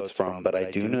where the quote's from, but I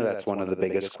do know that's one of the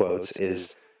biggest quotes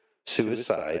is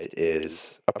suicide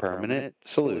is a permanent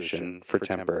solution for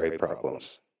temporary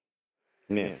problems.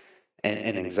 Yeah.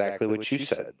 And exactly what you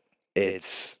said.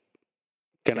 It's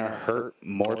going to hurt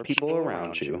more people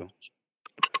around you,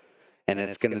 and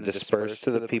it's going to disperse to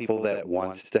the people that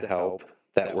wanted to help,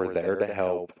 that were there to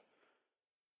help.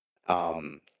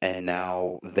 And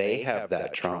now they have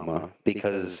that trauma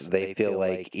because they feel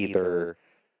like either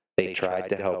they tried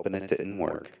to help and it didn't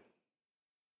work,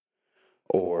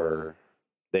 or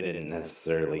they didn't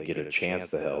necessarily get a chance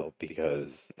to help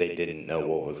because they didn't know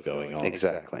what was going on.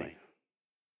 Exactly.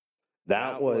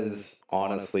 That was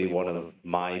honestly one of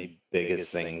my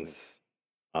biggest things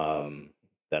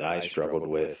that I struggled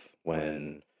with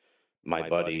when my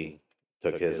buddy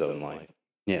took his own life.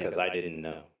 Yeah. Because I didn't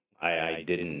know. I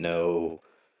didn't know.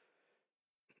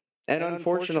 And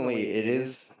unfortunately, it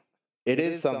is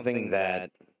something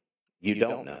that you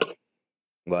don't know.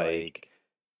 Like,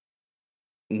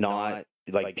 not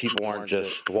like people aren't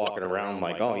just walking around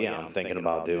like, oh yeah, I'm thinking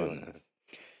about doing this.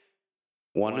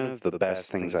 One of the best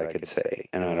things I could say,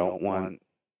 and I don't want,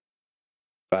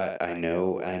 I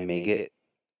know I may get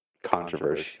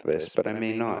controversy for this, but I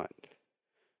may not.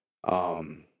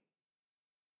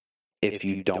 If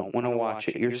you don't want to watch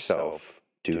it yourself,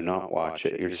 do not watch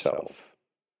it yourself.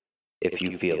 If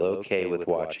you feel okay with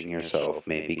watching yourself,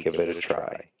 maybe give it a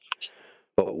try.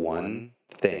 But one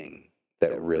thing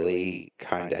that really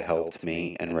kind of helped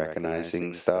me in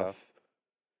recognizing stuff,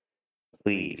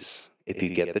 please, if you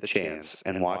get the chance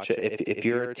and watch it, if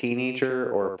you're a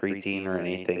teenager or a preteen or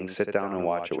anything, sit down and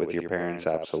watch it with your parents,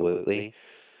 absolutely.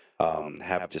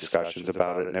 Have discussions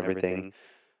about it and everything.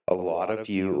 A lot of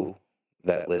you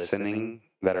that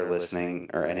are listening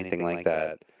or anything like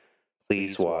that,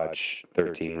 please watch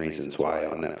 13 Reasons Why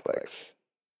on Netflix.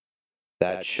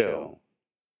 That show,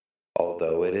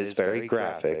 although it is very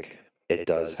graphic, it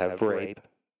does have rape,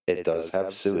 it does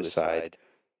have suicide,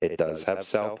 it does have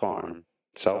self-harm,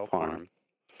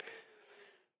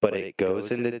 but it goes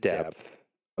into depth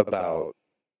about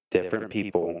different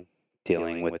people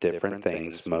dealing with different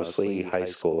things, mostly high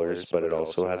schoolers, but it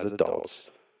also has adults.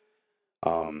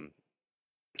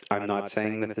 I'm not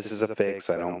saying that this is a fix.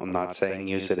 I'm not saying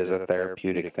use it as a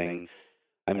therapeutic thing.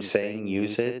 I'm saying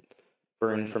use it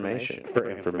for information.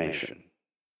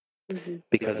 Mm-hmm.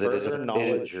 Because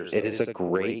it is a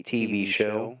great TV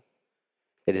show.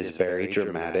 It is very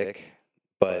dramatic,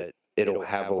 but it'll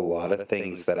have a lot of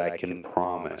things that I can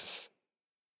promise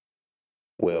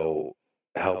will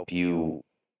help you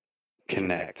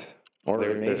connect.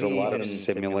 There's a lot of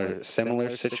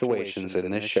similar situations in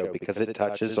this show because it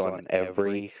touches on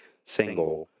every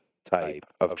single type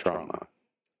of trauma.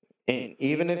 And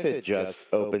even if it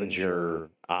just opens your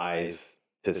eyes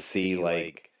to see,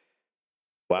 like,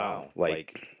 wow,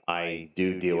 like, I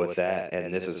do deal with that,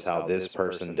 and this is how this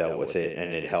person dealt with it,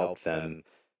 and it helped them,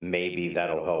 maybe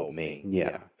that'll help me.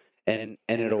 Yeah. And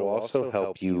it'll also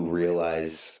help you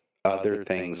realize other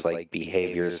things like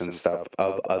behaviors and stuff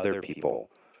of other people.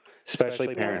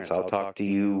 especially parents. I'll talk to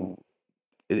you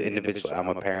individually. I'm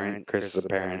a parent. Chris is a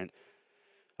parent.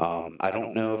 I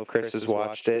don't know if Chris has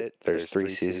watched it. There's 3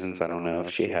 seasons. I don't know if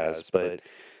she has, but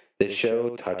this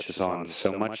show touches on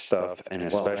so much stuff, and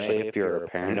especially if you're a You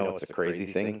parent. know, it's a crazy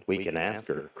thing. We can ask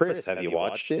her, Chris, have you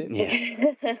watched it?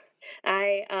 Yeah.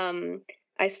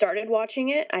 I started watching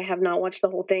it. I have not watched the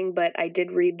whole thing, but I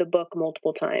did read the book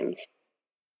multiple times.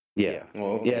 Yeah.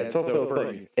 Well, Yeah, it's also a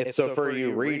book. So for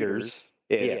you readers,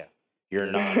 if Yeah.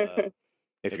 you're not a,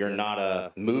 if you're not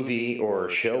a movie or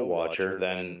show watcher,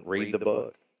 then read the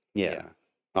book. Yeah.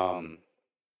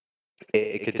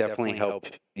 It could definitely help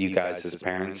you guys as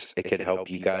parents. It could help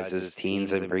you guys as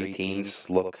teens and preteens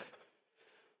look.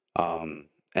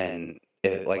 And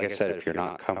like I said, if you're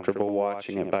not comfortable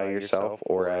watching it by yourself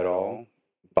or at all,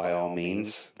 by all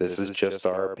means, this is just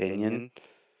our opinion.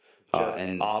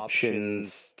 And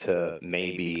options to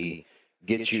maybe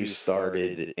get you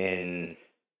started in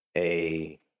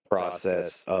a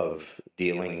process of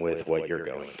dealing with what you're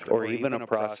going through, or even a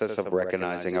process of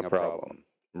recognizing a problem.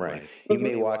 right? You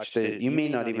may watch it, you may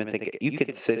not even think it. You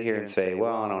could sit here and say,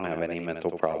 well, I don't have any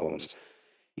mental problems.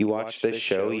 You watch this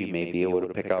show, you may be able to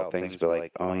pick out things, be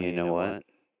like, oh, you know what?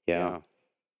 Yeah.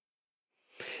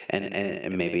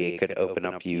 And maybe it could open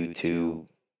up you to,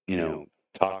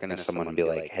 talking to someone and be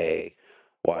like, hey,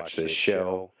 watch this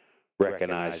show,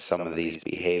 recognize some of these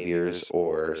behaviors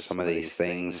or some of these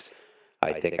things.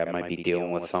 I think I might be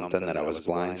dealing with something that I was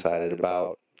blindsided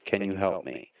about. Can you help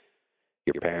me?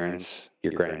 Your parents,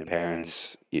 your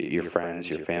grandparents, your friends,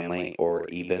 your family, or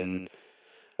even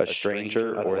a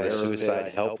stranger or the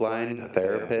suicide helpline, a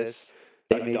therapist,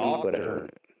 they may be whatever.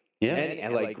 Yeah.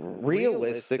 And like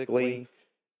realistically,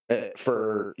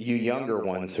 for you younger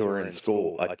ones who are in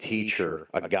school, a teacher,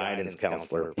 a guidance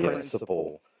counselor,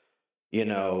 principal,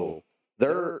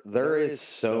 there is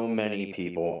so many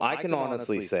people. I can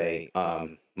honestly say,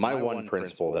 my one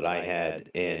principal that I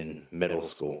had in middle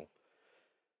school,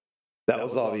 that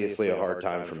was obviously a hard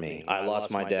time for me. I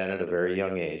lost my dad at a very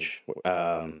young age,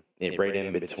 right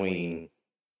in between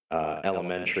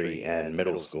elementary and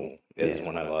middle school is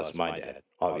when I lost my dad.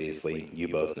 Obviously, you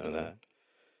both know that.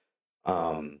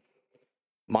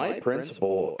 My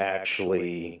principal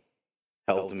actually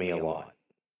helped me a lot.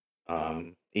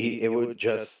 We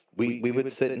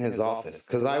would sit in his office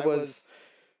because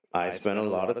I spent a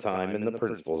lot of time in the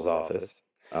principal's office.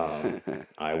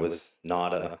 I was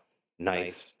not a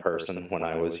nice person when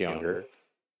I was younger.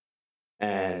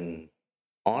 And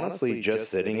honestly, just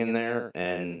sitting in there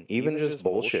and even just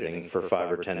bullshitting for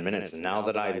 5 or 10 minutes, now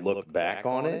that I look back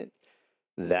on it,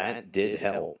 that did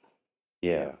help.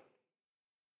 Yeah.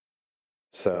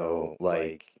 So,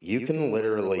 like, you can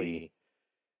literally,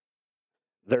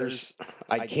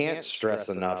 I can't stress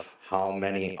enough how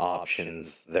many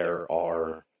options there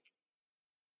are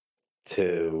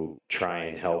to try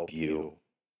and help you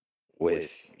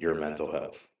with your mental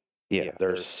health. Yeah.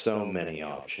 There's so many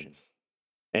options.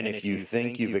 And if you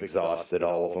think you've exhausted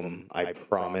all of them, I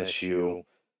promise you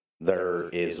there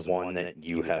is one that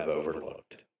you have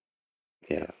overlooked.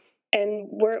 Yeah. And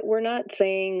we're not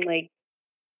saying like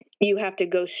you have to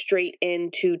go straight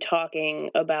into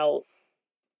talking about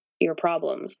your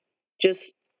problems.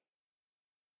 Just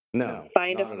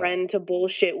find a friend to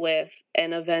bullshit with,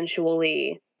 and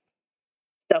eventually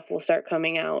stuff will start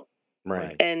coming out.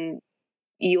 Right. And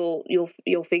you'll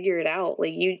figure it out.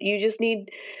 Like you just need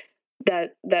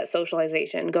that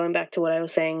socialization. Going back to what I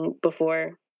was saying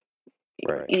before,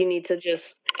 right. You need to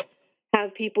just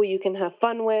have people you can have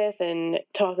fun with and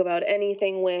talk about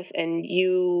anything with, and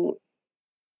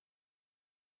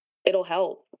it'll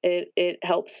help. It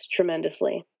helps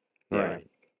tremendously. Right.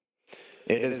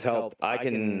 It has helped. I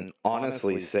can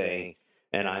honestly say,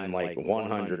 and I'm like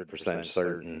 100%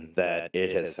 certain that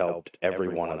it has helped every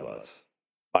one of us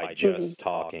by just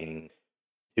talking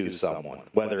to someone,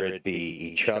 whether it be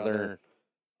each other,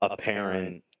 a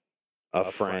parent, a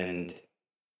friend,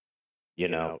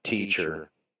 teacher,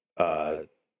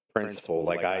 principal,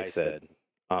 like I said,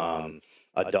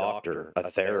 a doctor,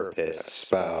 a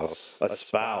therapist, a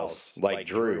spouse like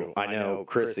Drew. I know,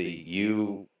 Chrissy,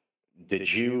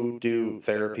 did you do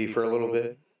therapy for a little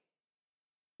bit?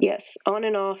 Yes, on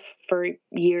and off for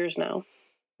years now.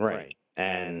 Right.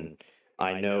 And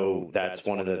I know that's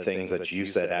one of the things that you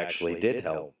said actually did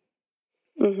help.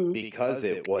 Mm-hmm. Because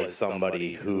it was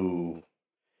somebody who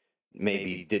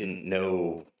maybe didn't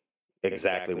know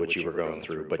exactly what you were going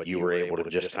through, but you were able to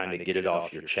just kind of get it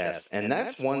off your chest. And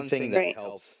that's one thing that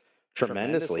helps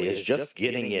tremendously is just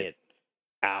getting it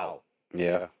out.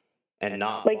 Yeah. And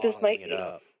not like bottling it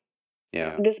up.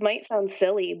 Yeah. This might sound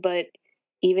silly, but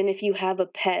even if you have a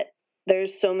pet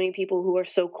There's so many people who are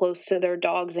so close to their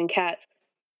dogs and cats.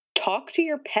 Talk to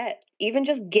your pet. Even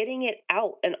just getting it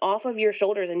out and off of your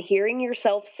shoulders and hearing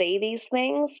yourself say these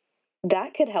things,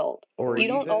 that could help. Or You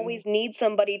don't even- always need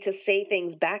somebody to say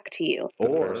things back to you.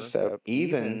 Or first step.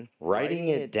 even writing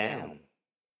it down.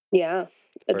 Yeah.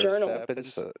 A First journal. step in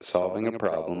solving a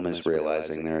problem is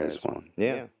realizing there is one.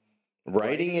 Yeah.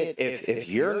 Writing it, if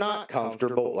you're not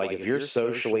comfortable, like if you're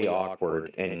socially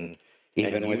awkward and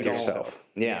Even and with you don't- yourself.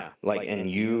 Yeah, like, and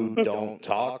you don't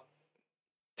talk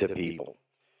to people,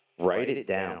 write it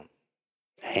down.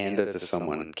 Hand it to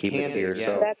someone. Keep it Hand to it, yeah.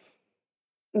 yourself.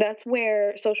 That's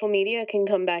where social media can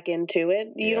come back into it.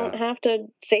 You don't Yeah. have to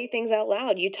say things out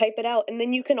loud. You type it out, and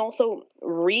then you can also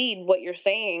read what you're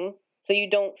saying, so you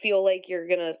don't feel like you're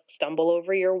gonna stumble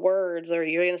over your words or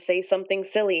you're gonna say something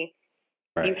silly.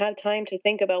 You Right. have time to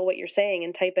think about what you're saying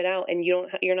and type it out, and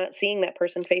you're not seeing that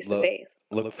person face to Look- face.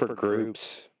 Look for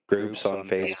groups. Groups on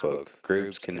Facebook.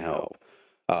 Groups can help.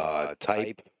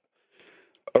 Type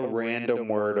a random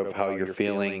word of how you're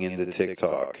feeling into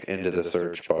TikTok into the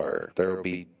search bar. There will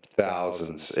be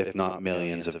thousands, if not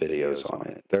millions, of videos on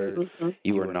it. Mhm.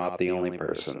 You are not the only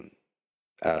person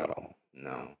at all.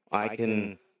 No, I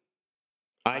can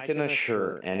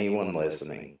assure anyone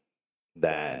listening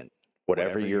that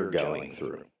whatever you're going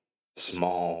through,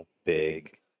 small,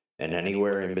 big, and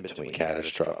anywhere in between,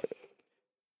 Catastrophic.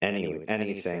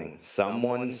 anything,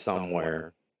 someone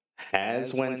somewhere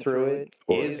has went through it,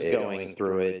 Or is is. going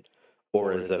through it,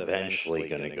 or is eventually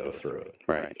going to go through it.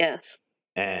 Right. Yes.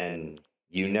 And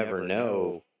you never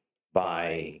know,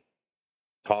 by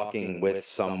talking with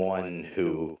someone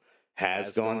who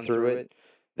has gone through it,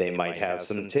 they might have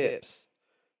some tips.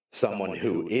 Someone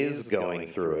who is going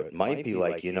through it might be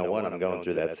like, you know what, I'm going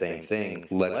through that same thing.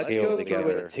 Let's heal go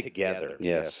together. through it together.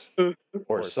 Yes.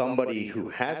 Or somebody who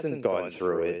hasn't gone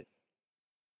through it,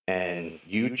 and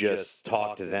you just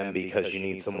talk to them because you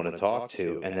need someone to talk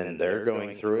to, and then they're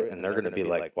going through it, and they're going to be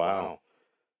like, wow,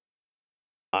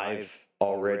 I've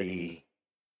already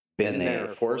been there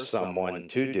for someone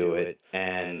to do it,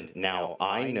 and now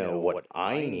I know what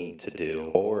I need to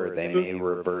do. Or they may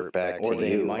revert back Or to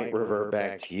they you. might revert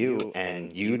back to you,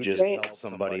 and you just Right. help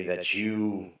somebody that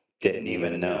you didn't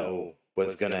even know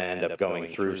was going to end up going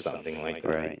through something like that.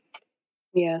 Right.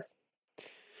 Yes.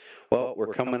 Well,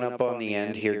 we're coming up on the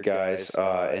end here, guys.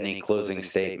 Any closing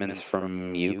statements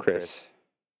from you, Chris?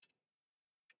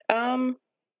 I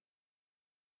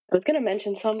was gonna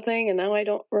mention something, and now I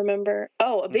don't remember.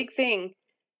 Oh, a big thing.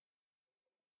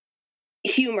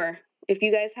 Humor. If you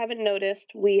guys haven't noticed,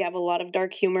 we have a lot of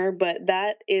dark humor, but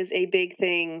that is a big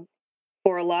thing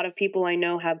for a lot of people I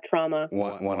know have trauma.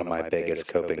 One of my biggest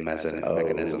coping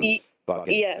mechanisms.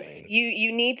 Fucking Yes, insane.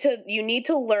 you need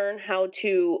to learn how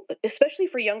to, especially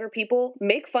for younger people,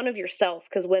 make fun of yourself,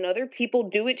 because when other people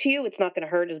do it to you, it's not going to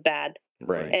hurt as bad.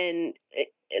 Right. And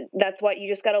that's why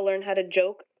you just got to learn how to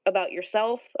joke about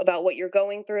yourself, about what you're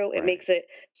going through. It Right. makes it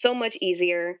so much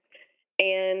easier.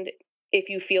 And if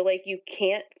you feel like you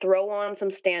can't, throw on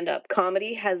some stand-up.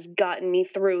 Comedy has gotten me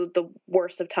through the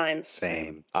worst of times.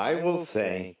 Same. I will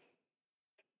say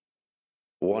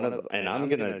and I'm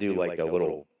going to do like a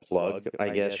little plug, I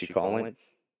guess you call it.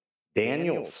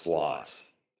 Daniel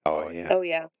Sloss. Oh, yeah. Oh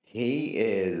yeah. He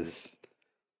is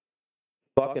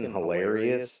fucking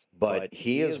hilarious, but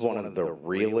he is one of the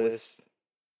realest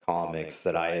comics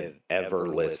that I have ever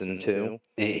listened to.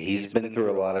 He's been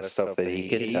through a lot of stuff that he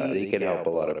can help a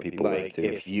lot of people with, Like, too.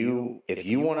 if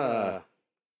you want to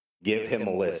give him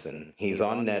a listen, he's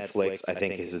on Netflix. I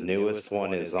think his newest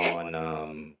one is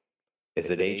on is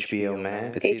it HBO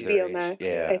Max? It's either HBO Max,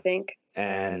 yeah. I think.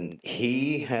 And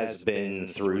he has been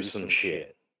through some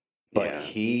shit, but Yeah.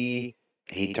 he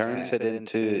turns it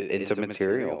into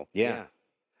material. yeah.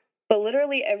 But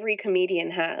literally every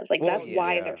comedian has. Like, Well, that's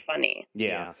why yeah. they're funny.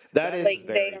 Yeah, that is Like,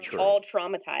 very they are true. all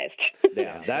traumatized.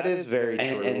 Yeah, that is very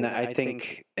true. And I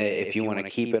think if you want to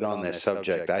keep it on this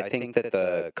subject, I think that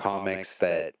the comics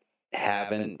that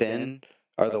haven't been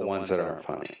are the ones that aren't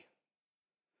funny.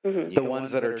 Mhm. The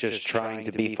ones that are just trying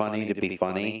to be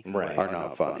funny Right. are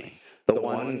not funny. The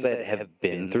ones that have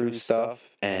been through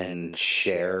stuff and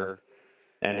share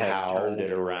and have how- turned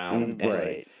it around and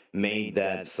right. made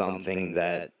that something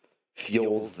that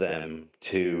fuels them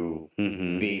to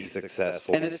Mhm. be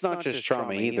successful. And it's not just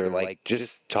trauma either, like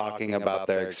just talking about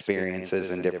their experiences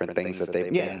and different things that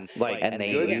they've yeah, been. like, And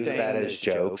they good use that things, as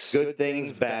jokes. good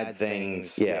things, bad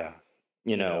things. Yeah.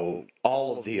 You know,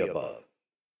 all of the above.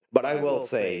 But I will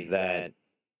say that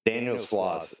Daniel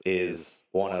Sloss is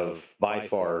one of, by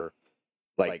far,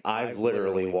 like, I've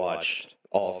literally watched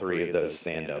all three of those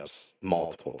stand-ups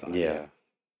multiple times. Yeah.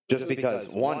 Just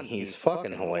because, one, he's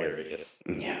fucking hilarious.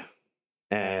 Yeah.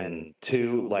 And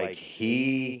two, like,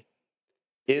 he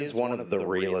is one of the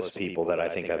realest people that I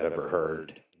think I've ever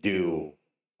heard do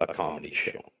a comedy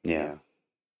show. Yeah.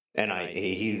 And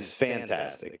he's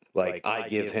fantastic. Like, I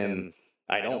give him,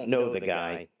 I don't know the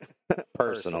guy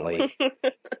personally,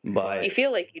 but You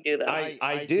feel like you do, though.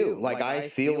 I do. Like, I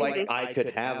feel like I could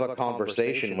have a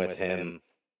conversation with him,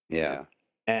 Yeah.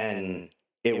 and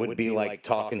it would be like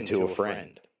talking to a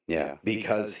friend, Yeah.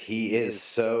 because he is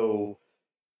so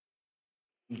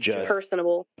just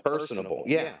Personable.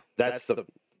 Yeah, that's the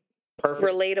perfect,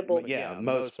 Relatable. yeah,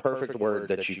 most perfect word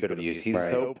that you could have used. He's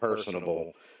so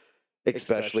personable,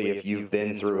 especially if you've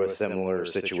been through a similar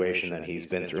situation that he's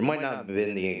been through. It might not have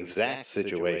been the exact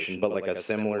situation, but like a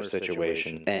similar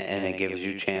situation. And it gives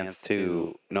you a chance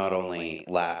to not only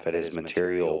laugh at his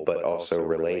material, but also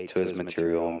relate to his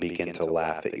material and begin to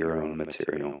laugh at your own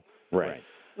material. Right.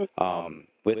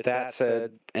 With that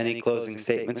said, any closing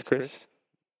statements, Chris?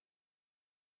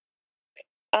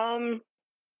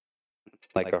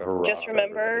 Like a hurrah. Just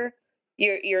remember,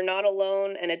 you're not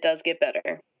alone, and it does get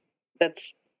better.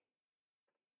 That's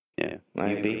Yeah.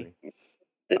 I You agree. be?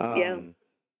 yeah.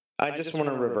 I just want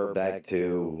to revert back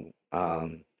to,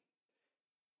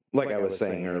 like I was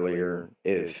saying earlier,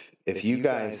 if you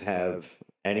guys have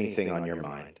anything on your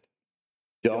mind,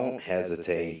 don't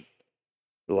hesitate.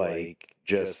 Like,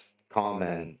 just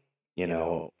comment,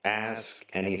 ask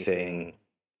anything.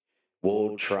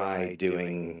 We'll try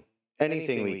doing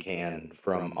anything we can,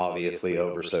 from obviously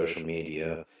over social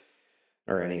media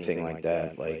or anything like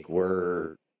that. Like,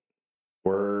 we're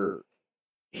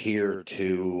here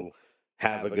to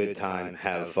have a good time,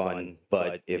 have fun,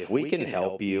 but if we can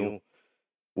help you,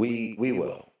 we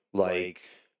will. Like,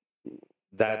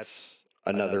 that's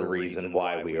another reason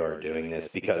why we are doing this,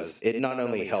 because it not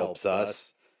only helps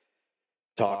us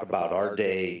talk about our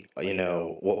day,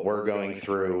 what we're going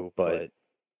through, but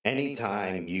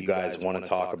anytime you guys want to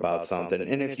talk about something,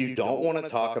 and if you don't want to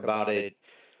talk about it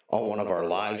on one of our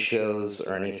live shows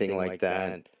or anything like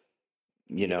that,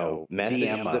 message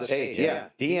DM the us. page. Yeah,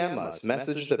 DM us,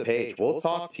 message the page. We'll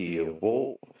talk to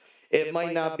you. It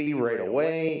might not be right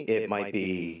away. It might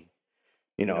be,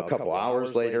 a couple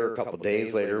hours later, a couple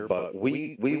days later, but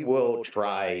we will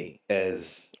try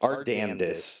as our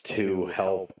damnedest to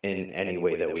help in any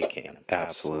way that we can.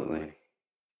 Absolutely.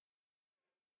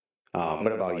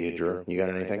 What about you, Drew? You got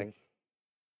anything?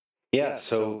 Yeah,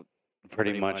 so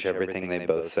pretty much everything they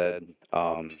both said.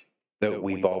 That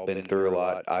we've all been through a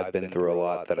lot. I've been through a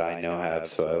lot that I know have.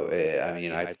 So, I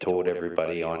mean, I've told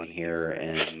everybody on here,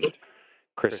 and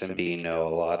Chris and B know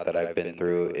a lot that I've been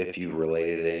through. If you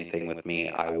related anything with me,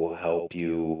 I will help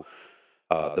you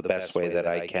the best way that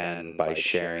I can by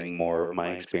sharing more of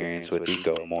my experience with you,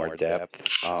 go more depth,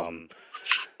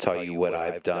 tell you what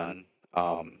I've done.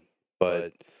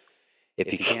 But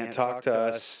if you can't talk to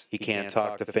us, you can't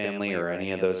talk to family or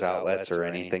any of those outlets or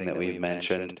anything that we've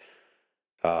mentioned,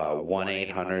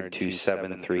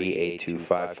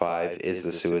 1-800-273-8255 is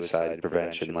the Suicide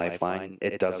Prevention Lifeline.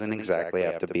 It doesn't exactly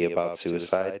have to be about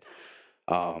suicide.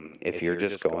 If you're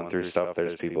just going through stuff,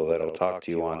 there's people that'll talk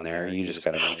to you on there. You just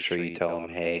got to make sure you tell them,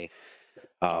 hey,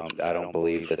 I don't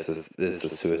believe this is a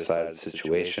suicide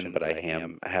situation, but I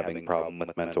am having a problem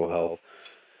with mental health.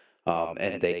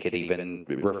 And they could even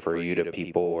refer you to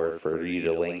people or refer you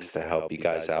to links to help you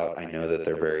guys out. I know that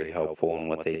they're very helpful in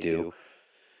what they do.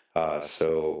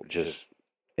 So just,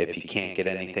 if you can't get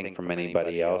anything from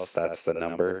anybody else, that's the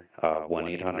number,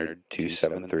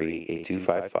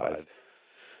 1-800-273-8255.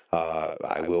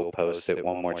 I will post it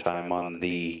one more time on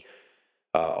the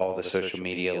all the social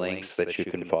media links that you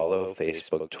can follow: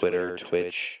 Facebook, Twitter,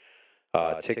 Twitch,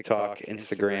 TikTok,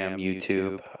 Instagram,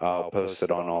 YouTube. I'll post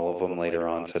it on all of them later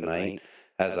on tonight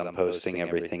as I'm posting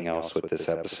everything else with this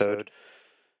episode.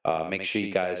 Make sure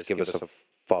you guys give us a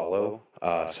follow,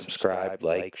 subscribe,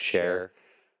 like, share.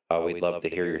 We'd love to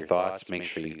hear your thoughts. Make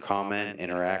sure you comment,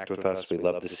 interact with us. We'd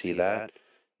love to see that.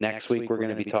 Next week, we're going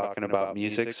to be talking about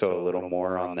music, so a little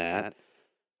more on that.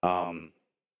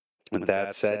 With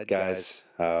that said, guys,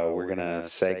 we're going to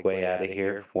segue out of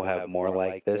here. We'll have more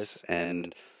like this,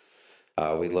 and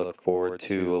we look forward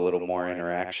to a little more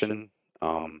interaction.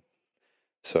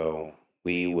 So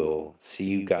we will see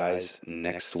you guys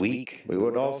next week. We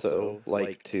would also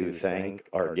like to thank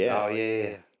our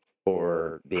guest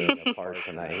for being a part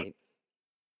tonight.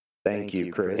 Thank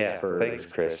you, Chris. Yeah,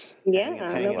 thanks, Chris. Yeah,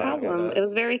 hanging no out with problem. us. It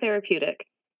was very therapeutic.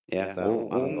 Yeah, So,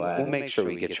 I'm glad. we'll make sure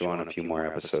we get you on a few more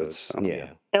episodes. So. Yeah.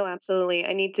 Oh, absolutely.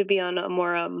 I need to be on a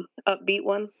more upbeat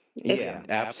one. Yeah,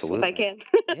 absolutely. If I can.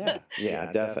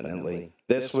 Yeah, definitely.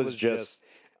 This was just,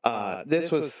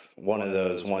 this was one of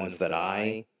those ones that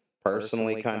I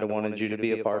personally kind of wanted you to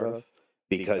be a part of,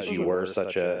 because you were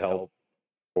such a help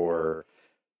for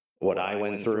what I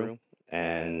went through.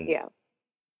 And Yeah.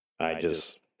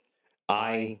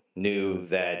 I knew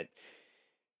that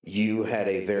you had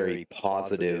a very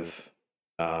positive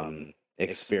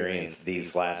experience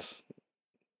these last,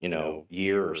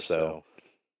 year or so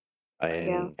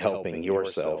in helping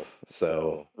yourself.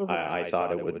 So I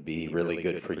thought it would be really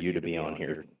good for you to be on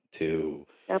here to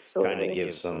Absolutely. kind of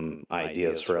give some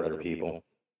ideas for other people.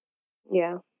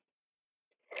 Yeah.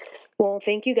 Well,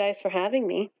 thank you guys for having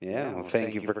me. Yeah, well,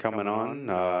 thank you for coming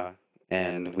on.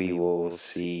 And we will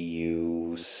see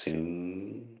you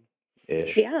soon.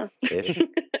 Ish. Yeah. Ish.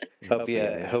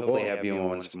 Hopefully have you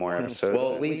on some more episodes.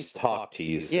 Well, at least talk to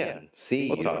you soon. Yeah. See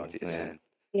We'll you. talk to you soon.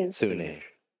 Yeah. Soonish.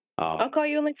 I'll call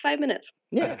you in like 5 minutes.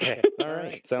 Yeah. Okay. All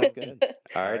right. Sounds good.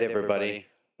 All right, everybody.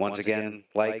 Once again,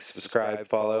 like, subscribe,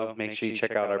 follow. Make sure you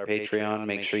check out our Patreon.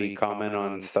 Make sure you comment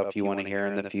on stuff you want to hear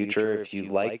in the future. If you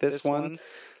like this one,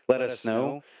 let us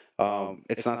know.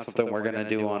 It's not something we're gonna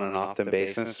do on an often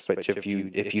basis, but if you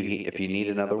need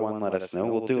another one, let us know.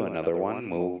 We'll do another one.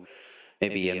 We'll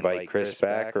maybe invite Chris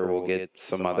back, or we'll get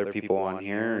some other people on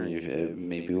here.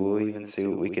 Maybe we'll even see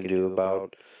what we can do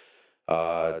about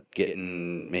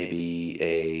getting maybe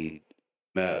a.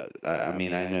 I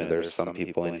mean, I know there's some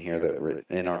people in here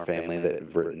in our family that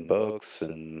have written books,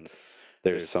 and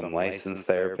there's some licensed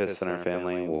therapists in our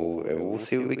family. We'll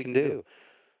see what we can do.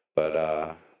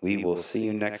 But we will see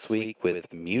you next week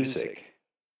with music.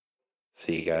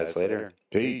 See you guys later.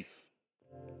 Peace.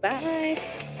 Bye.